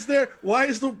the like, kids there? Why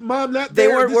is the mom not They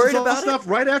there? weren't This worried is all about it? stuff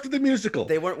right after the musical.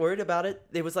 They weren't worried about it.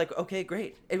 It was like, okay,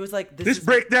 great. It was like, This is...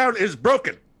 breakdown is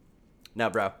broken. No,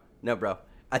 bro.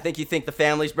 I think you think the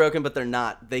family's broken, but they're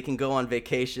not. They can go on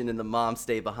vacation and the mom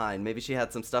stay behind. Maybe she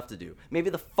had some stuff to do. Maybe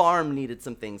the farm needed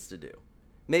some things to do.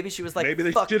 Maybe she was like, Maybe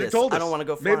they fuck should have this. told us. I don't want to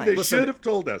go flying. Maybe they should have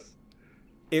told us.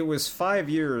 It was 5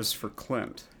 years for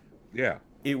Clint. Yeah.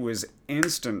 It was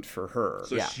instant for her.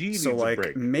 So Yeah. she needs So, a like,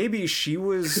 break. maybe she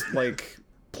was, like,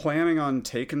 planning on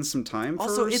taking some time for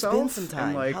Also, it's herself. been some time.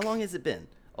 And, like, How long has it been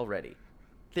already?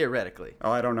 Theoretically. Oh,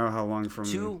 I don't know how long from...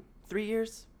 2-3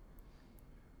 years?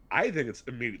 I think it's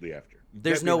immediately after.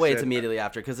 There's That no being way said, it's immediately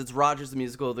after because it's Rogers the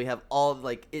Musical. We have all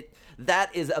like it.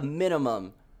 That is a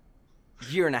minimum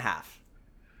year and a half.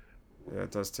 Yeah,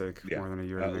 it does take Yeah. more than a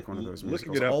year to make one of those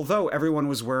Looking musicals. it up- Although everyone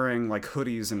was wearing like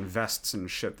hoodies and vests and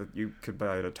shit that you could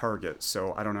buy at a Target,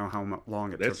 so I don't know how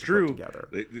long it That's took true. to put together.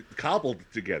 They cobbled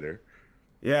together.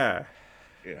 Yeah.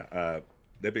 Yeah.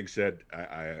 That being said,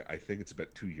 I think it's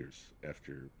about 2 years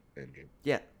after Endgame.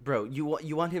 Yeah, bro, you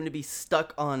want him to be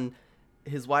stuck on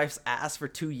his wife's ass for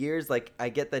 2 years? Like, I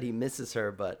get that he misses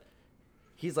her, but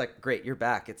he's like, great, you're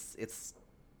back. It's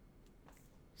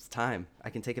time. I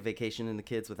can take a vacation and the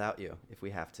kids without you if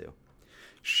we have to.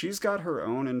 She's got her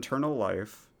own internal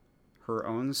life, her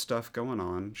own stuff going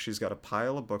on. She's got a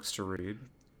pile of books to read.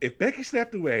 If Becky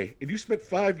snapped away and you spent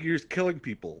 5 years killing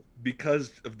people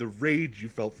because of the rage you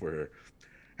felt for her,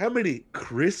 how many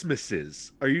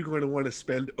Christmases are you going to want to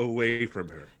spend away from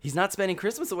her? He's not spending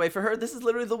Christmas away for her. This is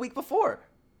literally the week before.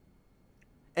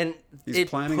 And He's it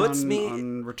planning puts on, me...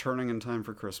 on returning in time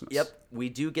for Christmas. Yep, we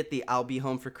do get the I'll be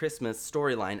home for Christmas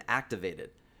storyline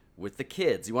activated with the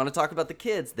kids. You want to talk about the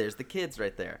kids? There's the kids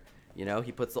right there. You know,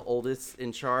 he puts the oldest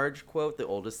in charge, quote, the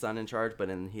oldest son in charge, but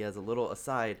then he has a little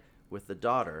aside with the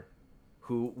daughter,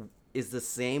 who is the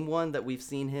same one that we've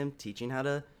seen him teaching how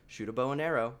to shoot a bow and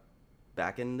arrow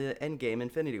back in the Endgame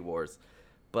Infinity Wars.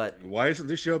 But Why isn't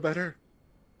this show about her?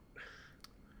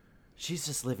 she's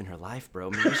just living her life, bro.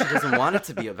 Maybe she doesn't want it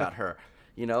to be about her.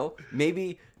 You know,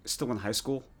 maybe... Still in high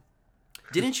school.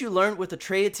 Didn't you learn with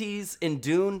Atreides in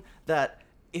Dune that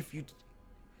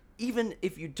even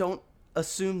if you don't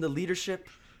assume the leadership,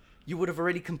 you would have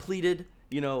already completed,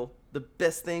 you know, the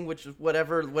best thing, which is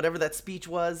whatever that speech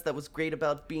was that was great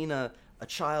about being a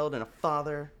child and a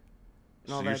father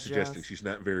and all So you're that suggesting jazz. she's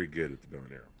not very good at the bow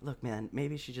and arrow. Look, man,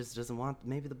 maybe she just doesn't want.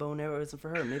 Maybe the bow and arrow isn't for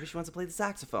her. Maybe she wants to play the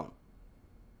saxophone.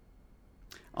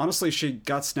 Honestly, she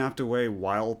got snapped away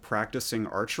while practicing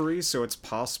archery, so it's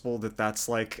possible that that's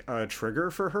like a trigger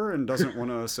for her and doesn't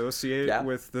want to associate Yeah.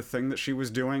 with the thing that she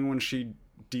was doing when she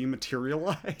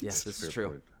dematerialized. Yes, this Fair is true.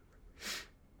 point.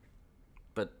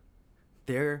 But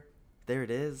there it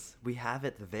is. We have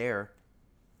it there.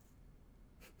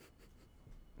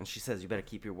 And she says, "You better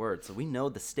keep your word." So we know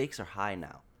the stakes are high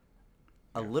now.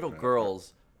 A little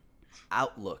girl's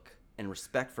outlook and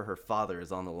respect for her father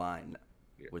is on the line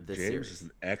Yeah. with this James series. is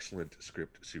an excellent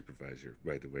script supervisor,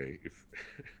 by the way. If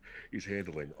he's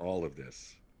handling all of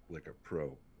this like a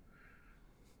pro.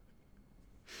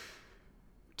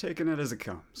 Taking it as it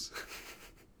comes.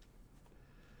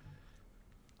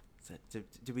 So,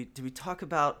 do we talk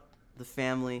about the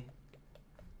family?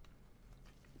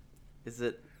 Is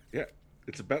it? Yeah,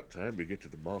 it's about time we get to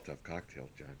the Molotov cocktail,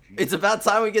 John. Jeez. It's about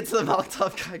time we get to the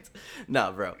Molotov cocktail.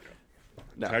 No, bro.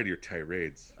 No. Tired of your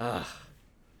tirades.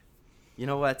 You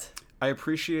know what? I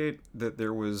appreciate that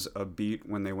there was a beat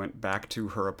when they went back to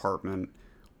her apartment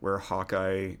where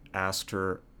Hawkeye asked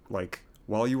her, like,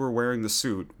 while you were wearing the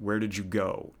suit, where did you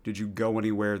go? Did you go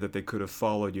anywhere that they could have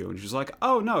followed you? And she's like,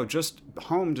 oh, no, just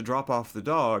home to drop off the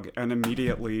dog. And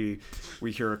immediately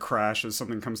we hear a crash as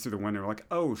something comes through the window. We're like,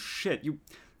 oh, shit, you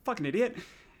fucking idiot.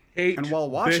 Hate And while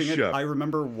watching it, Bishop. I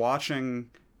remember watching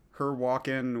her walk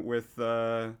in with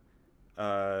the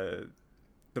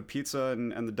pizza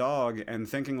and the dog and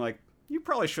thinking, like, you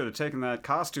probably should have taken that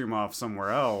costume off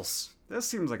somewhere else. This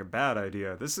seems like a bad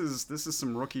idea. This is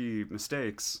some rookie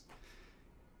mistakes.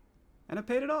 And it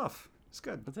paid it off. It's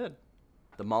good. That's it.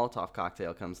 The Molotov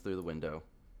cocktail comes through the window.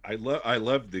 I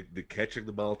love the catching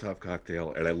the Molotov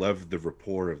cocktail, and I love the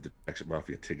rapport of the Jackson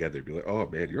Mafia together. Be like, oh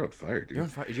man, you're on fire, dude. You're on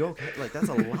fire. You okay? Like, that's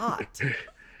a lot.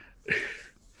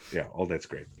 Yeah, all that's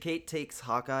great. Kate takes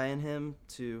Hawkeye and him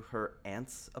to her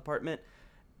aunt's apartment,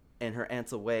 and her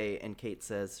aunt's away, and Kate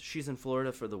says she's in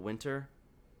Florida for the winter.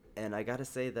 And I gotta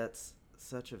say, that's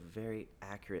such a very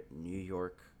accurate New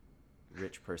York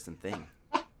rich person thing.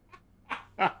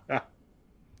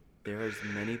 There's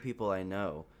many people I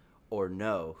know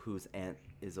whose aunt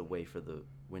is away for the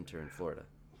winter in Florida.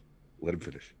 Let him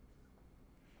finish.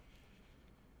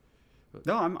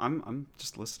 No, I'm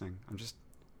just listening. I'm just.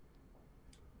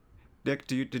 Nick,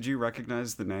 did you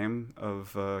recognize the name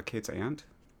of Kate's aunt?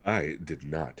 I did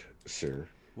not, sir.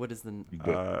 What is the...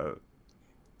 But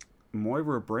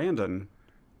Moira Brandon,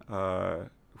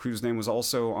 whose name was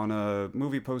also on a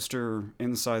movie poster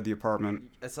inside the apartment.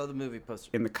 I saw the movie poster.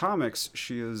 In the comics,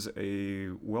 she is a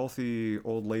wealthy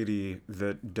old lady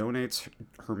that donates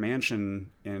her mansion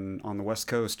on the West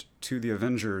Coast to the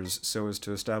Avengers so as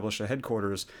to establish a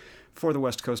headquarters for the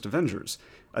West Coast Avengers,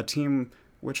 a team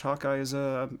which Hawkeye is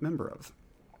a member of.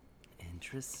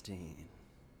 Interesting.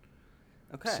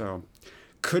 Okay. So,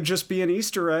 could just be an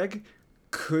Easter egg.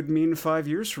 Could mean 5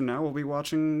 years from now we'll be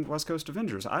watching West Coast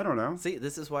Avengers. I don't know. See,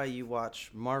 this is why you watch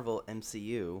Marvel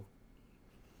MCU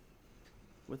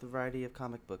with a variety of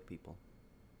comic book people.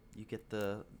 you get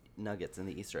the nuggets and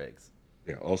the Easter eggs.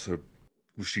 Yeah. Also,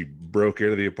 she broke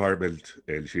into the apartment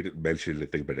and she didn't mention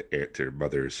anything but an aunt to her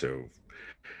mother, so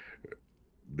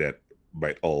that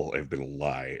might all have been a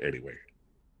lie anyway.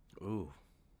 Ooh,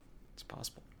 It's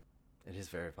possible. it is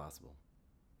very possible.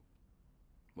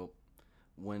 Well,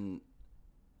 when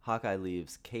Hawkeye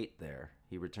leaves Kate there,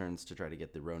 he returns to try to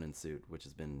get the Ronin suit, which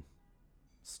has been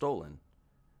stolen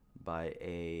by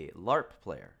a LARP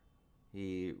player.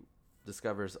 He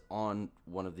discovers on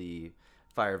one of the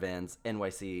fire vans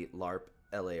NYC LARP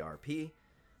LARP.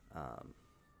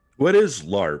 What is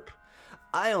LARP?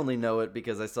 I only know it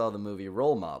because I saw the movie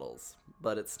Role Models,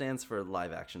 but it stands for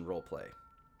live action role play.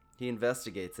 He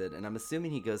investigates it, and I'm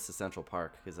assuming he goes to Central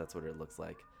Park because that's what it looks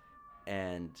like.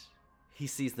 And he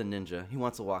sees the ninja. He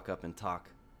wants to walk up and talk,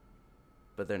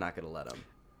 but they're not going to let him.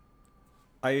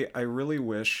 I really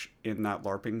wish in that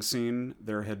LARPing scene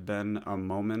there had been a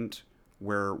moment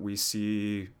where we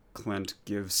see Clint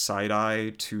give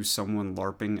side-eye to someone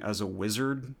LARPing as a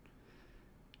wizard,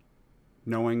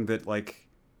 knowing that, like,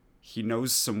 he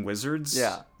knows some wizards.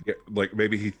 Yeah, like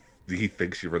maybe he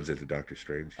thinks he runs into Doctor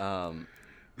Strange.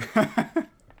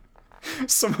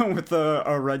 Someone with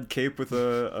a red cape with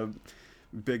a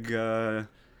big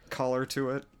collar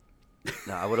to it.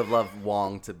 No, I would have loved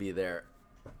Wong to be there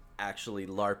actually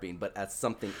LARPing, but as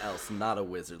something else, not a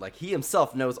wizard. Like, he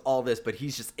himself knows all this, but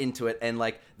he's just into it, and,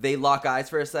 like, they lock eyes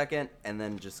for a second and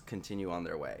then just continue on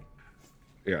their way.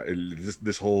 Yeah, and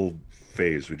this whole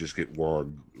phase, we just get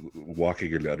Wong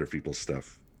walking into other people's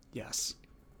stuff. Yes.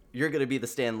 You're going to be the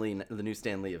Stan Lee, the new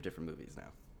Stan Lee of different movies now.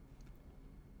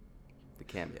 The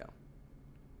cameo.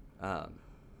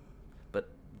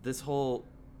 But this whole,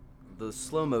 the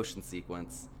slow motion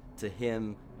sequence to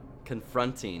him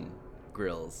confronting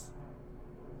Grills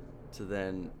to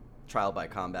then trial by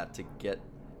combat to get,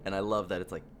 and I love that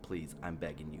it's like, please, I'm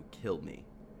begging you, kill me.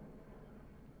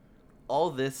 All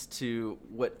this to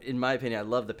what, in my opinion, I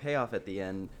love the payoff at the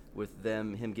end with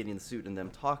him getting the suit and them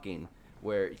talking,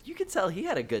 where you could tell he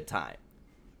had a good time.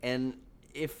 And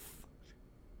if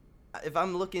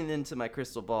I'm looking into my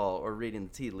crystal ball or reading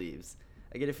the tea leaves,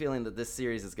 I get a feeling that this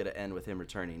series is going to end with him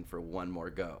returning for one more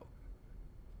go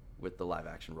with the live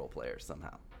action role players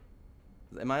somehow.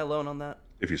 Am I alone on that?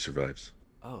 If he survives.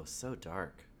 Oh, so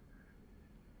dark.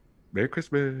 Merry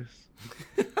Christmas.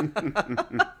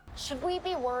 Should we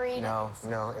be worried? No,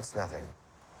 it's nothing.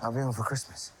 I'll be home for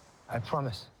Christmas. I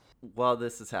promise. While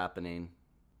this is happening,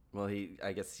 well,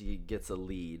 I guess he gets a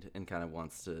lead and kind of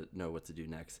wants to know what to do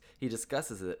next. He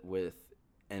discusses it with,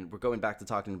 and we're going back to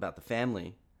talking about the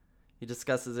family. He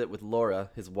discusses it with Laura,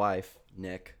 his wife,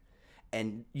 Nick.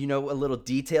 And, a little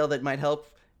detail that might help.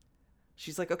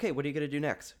 She's like, okay, what are you going to do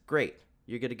next? Great.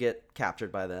 You're going to get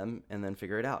captured by them and then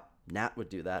figure it out. Nat would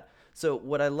do that. So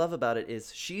what I love about it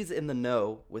is she's in the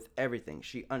know with everything.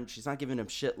 She's not giving him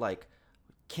shit like,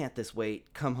 can't this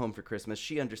wait? Come home for Christmas.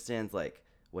 She understands, like,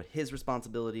 what his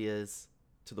responsibility is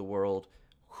to the world,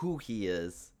 who he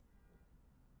is.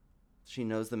 She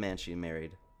knows the man she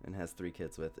married and has 3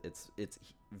 kids with. It's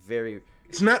very...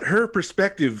 It's not her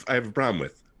perspective I have a problem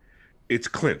with. It's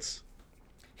Clint's.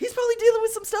 He's probably dealing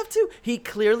with some stuff too. He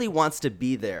clearly wants to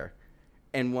be there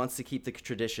and wants to keep the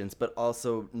traditions, but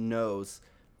also knows,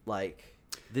 like,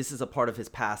 this is a part of his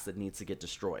past that needs to get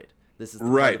destroyed. This is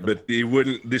Right, but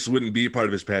this wouldn't be part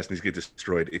of his past and he's get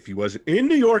destroyed if he wasn't in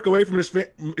New York away from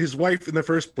his wife in the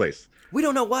first place. We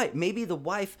don't know why. Maybe the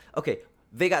wife... Okay,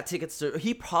 they got tickets to...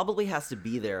 He probably has to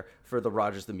be there for the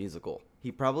Rogers the Musical.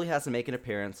 He probably has to make an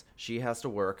appearance. She has to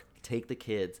work, take the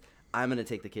kids. I'm going to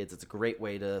take the kids. It's a great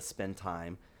way to spend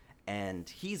time. And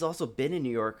he's also been in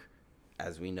New York,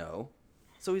 as we know.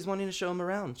 So he's wanting to show him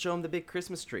around, show him the big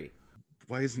Christmas tree.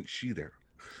 Why isn't she there?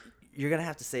 You're going to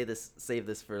have to save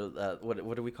this for,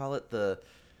 what do we call it? The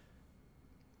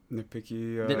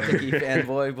Nitpicky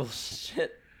fanboy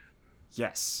bullshit.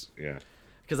 Yes. Yeah.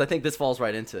 Because I think this falls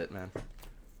right into it, man.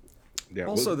 Yeah.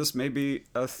 Also, this may be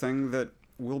a thing that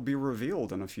will be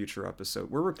revealed in a future episode.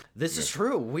 This is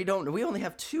true. We only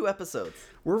have 2 episodes.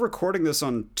 We're recording this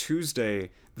on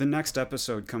Tuesday. The next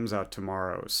episode comes out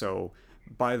tomorrow. So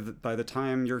by the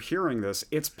time you're hearing this,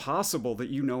 it's possible that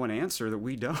you know an answer that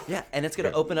we don't. Yeah, and it's going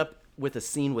to open up with a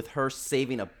scene with her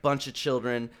saving a bunch of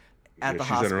children at the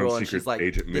she's on her own hospital, and she's secret like,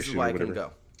 agent this is mission why or I couldn't whatever.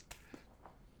 go.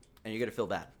 And you're going to feel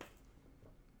bad.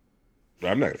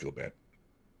 I'm not going to feel bad.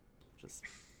 Just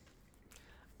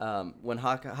when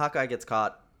Hawkeye gets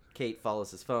caught, Kate follows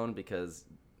his phone because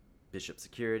Bishop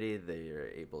Security,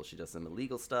 she does some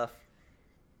illegal stuff.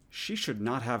 She should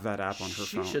not have that app on her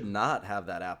phone. She should not have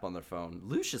that app on their phone.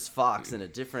 Lucius Fox in a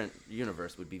different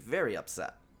universe would be very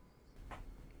upset.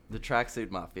 The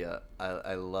Tracksuit Mafia,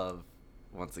 I love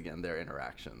once again their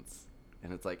interactions,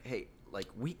 and it's like, hey, like,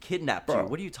 we kidnapped you. Bro.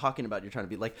 What are you talking about? You're trying to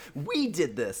be like, we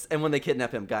did this. And when they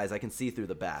kidnap him, guys, I can see through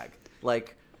the bag.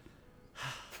 Like,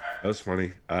 That was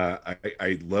funny.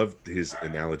 I loved his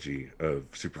analogy of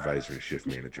supervisor and shift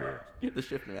manager. you're the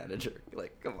shift manager.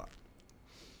 Like, come on.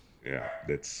 Yeah,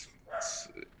 that's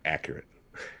accurate.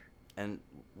 And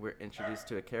we're introduced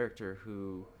to a character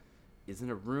who is in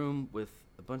a room with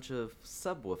a bunch of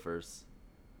subwoofers.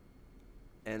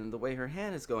 And the way her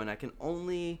hand is going, I can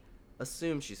only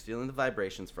assume she's feeling the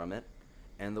vibrations from it.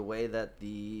 And the way that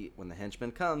when the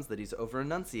henchman comes, that he's over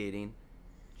enunciating,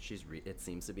 it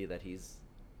seems to be that he's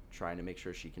trying to make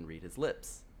sure she can read his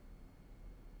lips.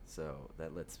 So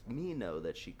that lets me know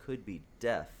that she could be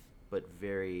deaf, but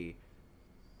very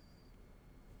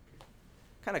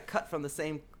kind of cut from the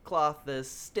same cloth as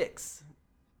Styx,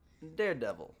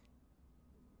 Daredevil.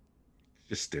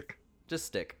 Just stick. Just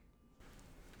Stick.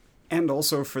 And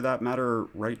also, for that matter,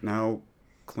 right now,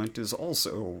 Clint is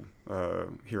also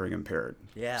hearing impaired.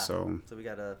 Yeah. So So we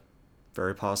got a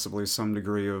very possibly some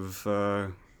degree of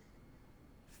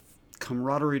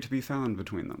camaraderie to be found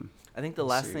between them. I think the We'll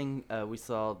last see. thing we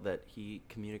saw that he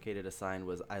communicated a sign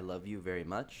was "I love you very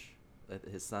much."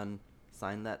 His son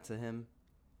signed that to him.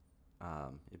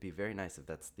 It'd be very nice if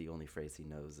that's the only phrase he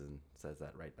knows and says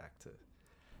that right back to.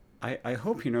 I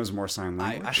hope he knows more sign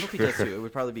language. I hope he does too. It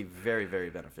would probably be very, very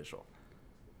beneficial.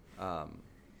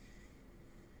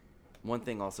 One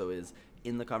thing also is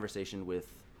in the conversation with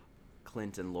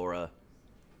Clint and Laura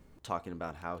talking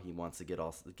about how he wants to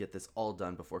get this all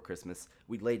done before Christmas.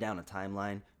 We lay down a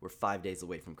timeline. We're 5 days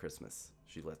away from Christmas.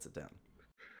 She lets it down.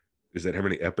 Is that how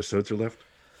many episodes are left?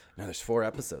 No, there's 4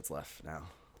 episodes left now.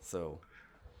 So,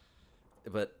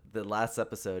 but the last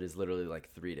episode is literally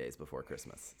like 3 days before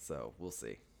Christmas. So we'll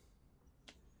see.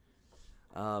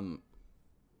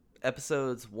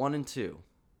 Episodes 1 and 2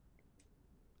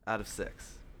 out of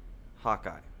 6.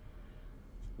 Hawkeye.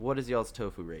 What is y'all's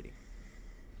tofu rating?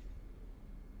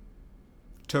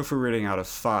 Tofu rating out of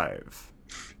 5.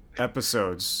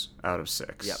 Episodes out of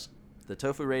 6. Yep. The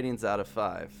tofu rating's out of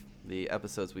 5. The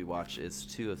episodes we watch is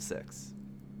 2 of 6.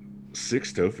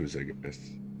 6 tofus, I guess.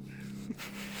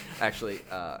 Actually,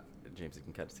 James, you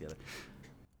can cut it together.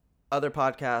 Other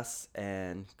podcasts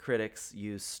and critics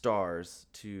use stars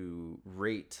to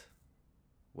rate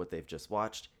what they've just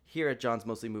watched. Here at John's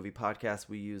Mostly Movie Podcast,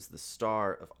 we use the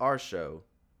star of our show,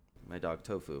 my dog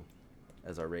Tofu,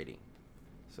 as our rating.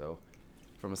 So,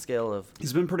 from a scale of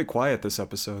He's been pretty quiet this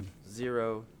episode.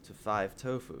 0 to 5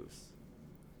 tofus.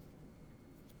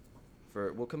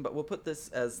 We'll put this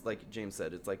as, like James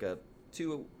said, it's like a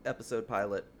 2-episode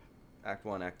pilot, Act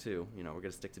 1, Act 2. You know, we're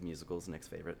gonna stick to musicals. Nick's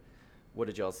favorite. What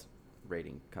did y'all's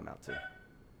rating come out to?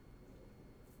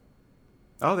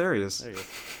 Oh, there he is. There you go.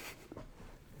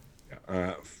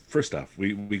 First off,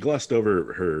 we glossed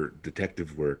over her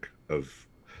detective work of,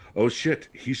 oh shit,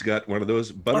 he's got one of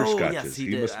those butterscotches. Oh yes, he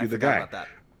did. Must I be the forgot guy. about that.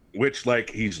 Which, like,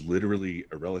 he's literally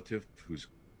a relative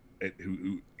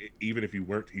who even if you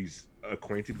weren't, he's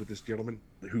acquainted with this gentleman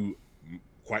who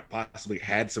quite possibly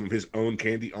had some of his own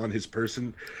candy on his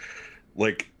person.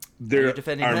 Like, there you're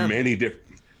defending are him.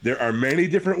 there are many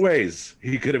different ways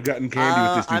he could have gotten candy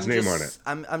with this dude's name on it.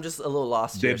 I'm just a little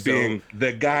lost here. That being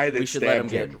the guy that we should let him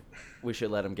stabbed get. him. We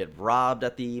should let him get robbed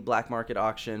at the black market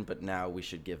auction, but now we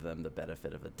should give them the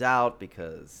benefit of the doubt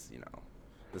because, you know,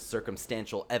 the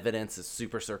circumstantial evidence is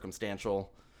super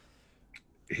circumstantial.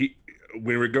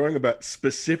 When we're going about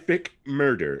specific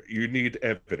murder, you need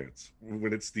evidence.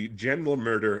 When it's the general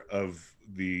murder of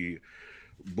the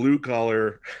blue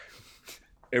collar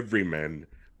everyman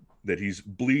that he's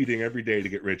bleeding every day to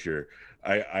get richer,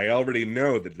 I already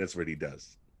know that that's what he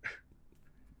does.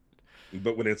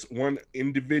 But when it's one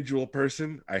individual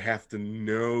person, I have to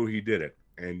know he did it.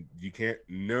 And you can't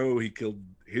know he killed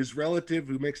his relative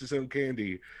who makes his own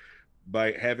candy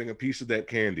by having a piece of that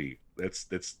candy. That's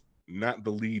not the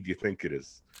lead you think it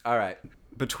is. All right.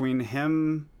 Between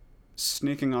him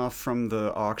sneaking off from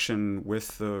the auction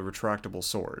with the retractable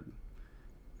sword,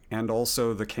 and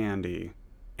also the candy,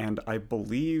 and I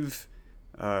believe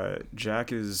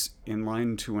Jack is in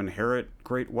line to inherit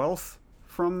great wealth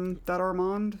from that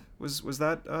Armand. Was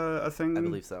that a thing I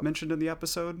believe so. mentioned in the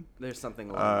episode? There's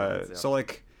something along those lines, yeah. So,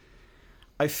 like,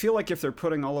 I feel like if they're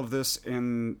putting all of this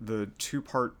in the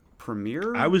 2-part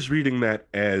premiere, I was reading that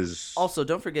as Also,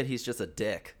 don't forget he's just a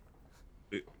dick.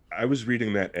 I'm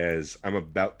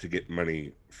about to get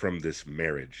money from this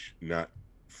marriage, not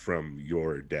from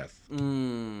your death.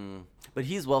 But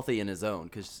he's wealthy in his own,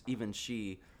 because even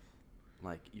she,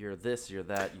 like, you're this, you're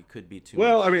that, you could be too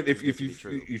Well, much. I mean, if It could you be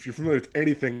true. if you're familiar with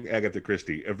anything Agatha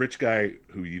Christie, a rich guy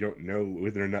who you don't know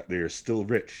whether or not they are still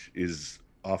rich is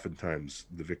oftentimes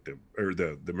the victim or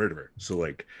the murderer. So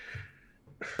like,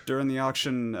 During the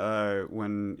auction,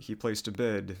 when he placed a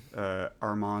bid,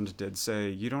 Armand did say,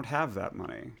 "You don't have that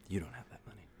money." You don't have that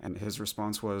money. And his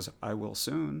response was, "I will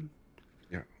soon."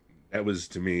 yeah, that was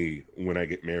to me when I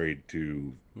get married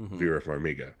to Vera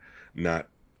Farmiga, not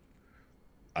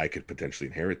I could potentially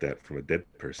inherit that from a dead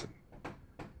person.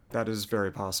 That is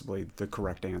very possibly the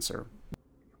correct answer.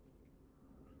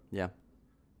 Yeah.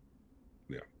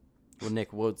 Yeah. Well,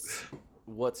 Nick, what's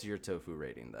your tofu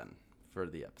rating then for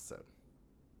the episode?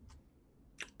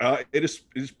 It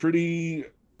is pretty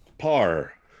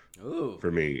par Ooh.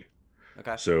 for me.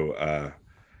 Okay. So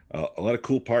a lot of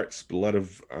cool parts, but a lot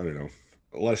of I don't know,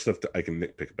 a lot of stuff that I can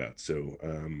nitpick about. So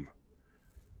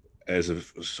as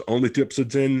of only 2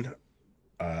 episodes in,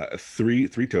 three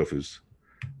tofus,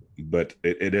 but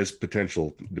it has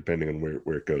potential depending on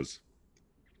where it goes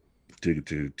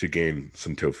to gain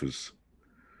some tofus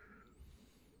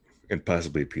and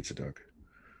possibly a pizza dog.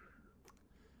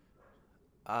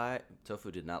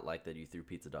 Tofu did not like that you threw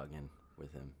Pizza Dog in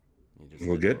with him. He just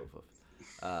Well, did good. both.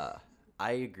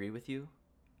 I agree with you.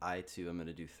 I too am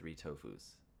gonna do 3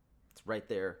 tofus. It's right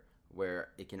there where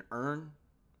it can earn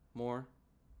more.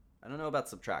 I don't know about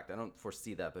subtract. I don't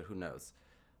foresee that, but who knows?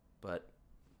 But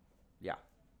yeah,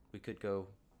 we could go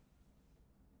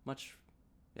much.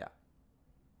 Yeah.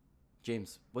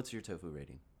 James, what's your tofu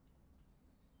rating?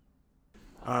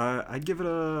 I'd give it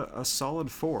a solid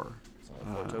 4. Four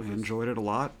I tofus. enjoyed it a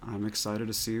lot. I'm excited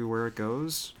to see where it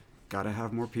goes. Gotta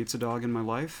have more Pizza Dog in my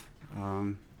life.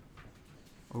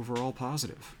 Overall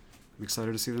positive. I'm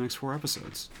excited to see the next 4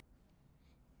 episodes.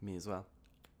 Me as well.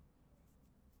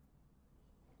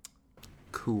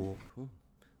 Cool.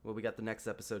 Well, we got the next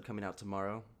episode coming out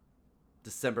tomorrow,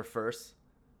 December 1st,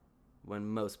 when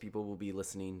most people will be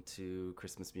listening to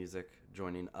Christmas music,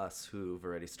 joining us who've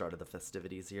already started the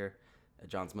festivities here at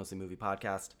John's Mostly Movie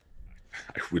Podcast.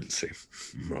 I wouldn't say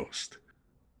most.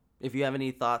 If you have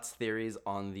any thoughts, theories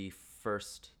on the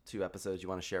first 2 episodes you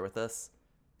want to share with us,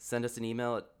 send us an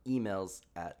email at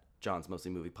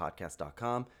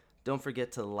emails@johnsmostlymoviepodcast.com. Don't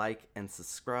forget to like and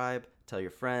subscribe. Tell your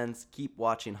friends. Keep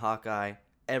watching Hawkeye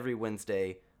every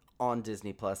Wednesday on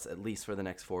Disney Plus, at least for the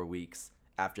next 4 weeks.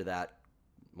 After that,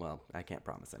 well, I can't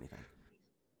promise anything.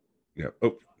 Yeah.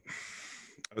 Oh,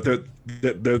 the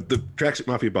tracksuit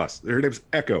mafia boss. Her name's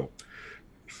Echo.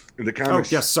 In the Oh,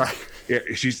 comics, yes, sorry. yeah,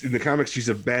 she's in the comics. She's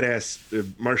a badass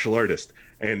martial artist,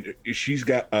 and she's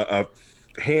got a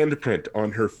handprint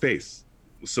on her face.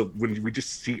 So when we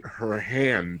just see her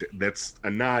hand, that's a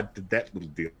nod to that little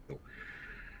deal.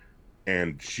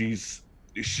 And she's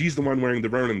the one wearing the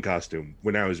Ronin costume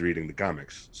when I was reading the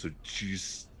comics. So she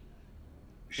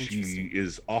Interesting.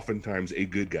 is oftentimes a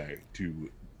good guy to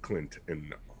Clint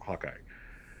and Hawkeye.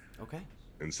 Okay.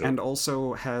 And so And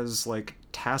also has like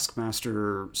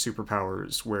Taskmaster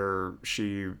superpowers where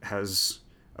she has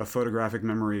a photographic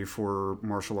memory for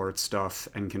martial arts stuff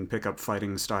and can pick up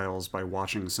fighting styles by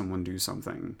watching someone do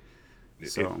something.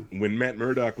 So when Matt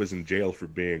Murdock was in jail for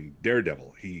being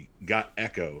Daredevil, he got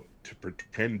Echo to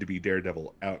pretend to be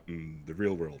Daredevil out in the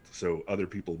real world, so other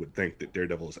people would think that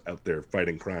Daredevil is out there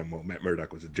fighting crime while Matt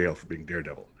Murdock was in jail for being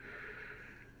Daredevil.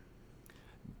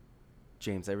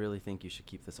 James, I really think you should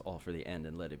keep this all for the end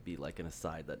and let it be like an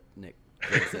aside that Nick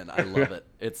throws in. I love it.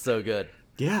 It's so good.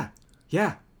 yeah.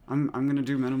 I'm gonna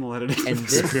do minimal editing. And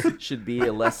this should be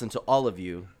a lesson to all of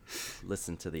you.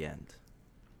 Listen to the end.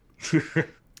 There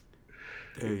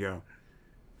you go.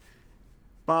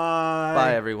 Bye.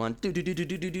 Bye, everyone.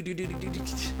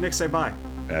 Nick, say bye.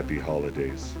 Happy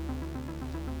holidays.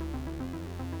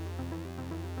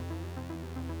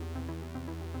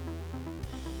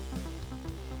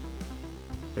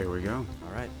 There we go.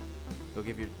 All right.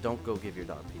 Don't go give your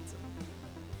dog pizza.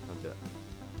 Don't do it.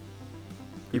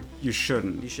 You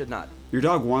shouldn't. You should not. Your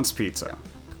dog wants pizza.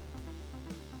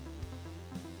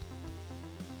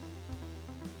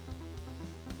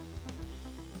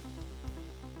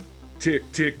 Tick,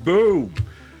 tick, boom.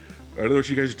 I don't know what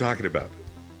you guys are talking about.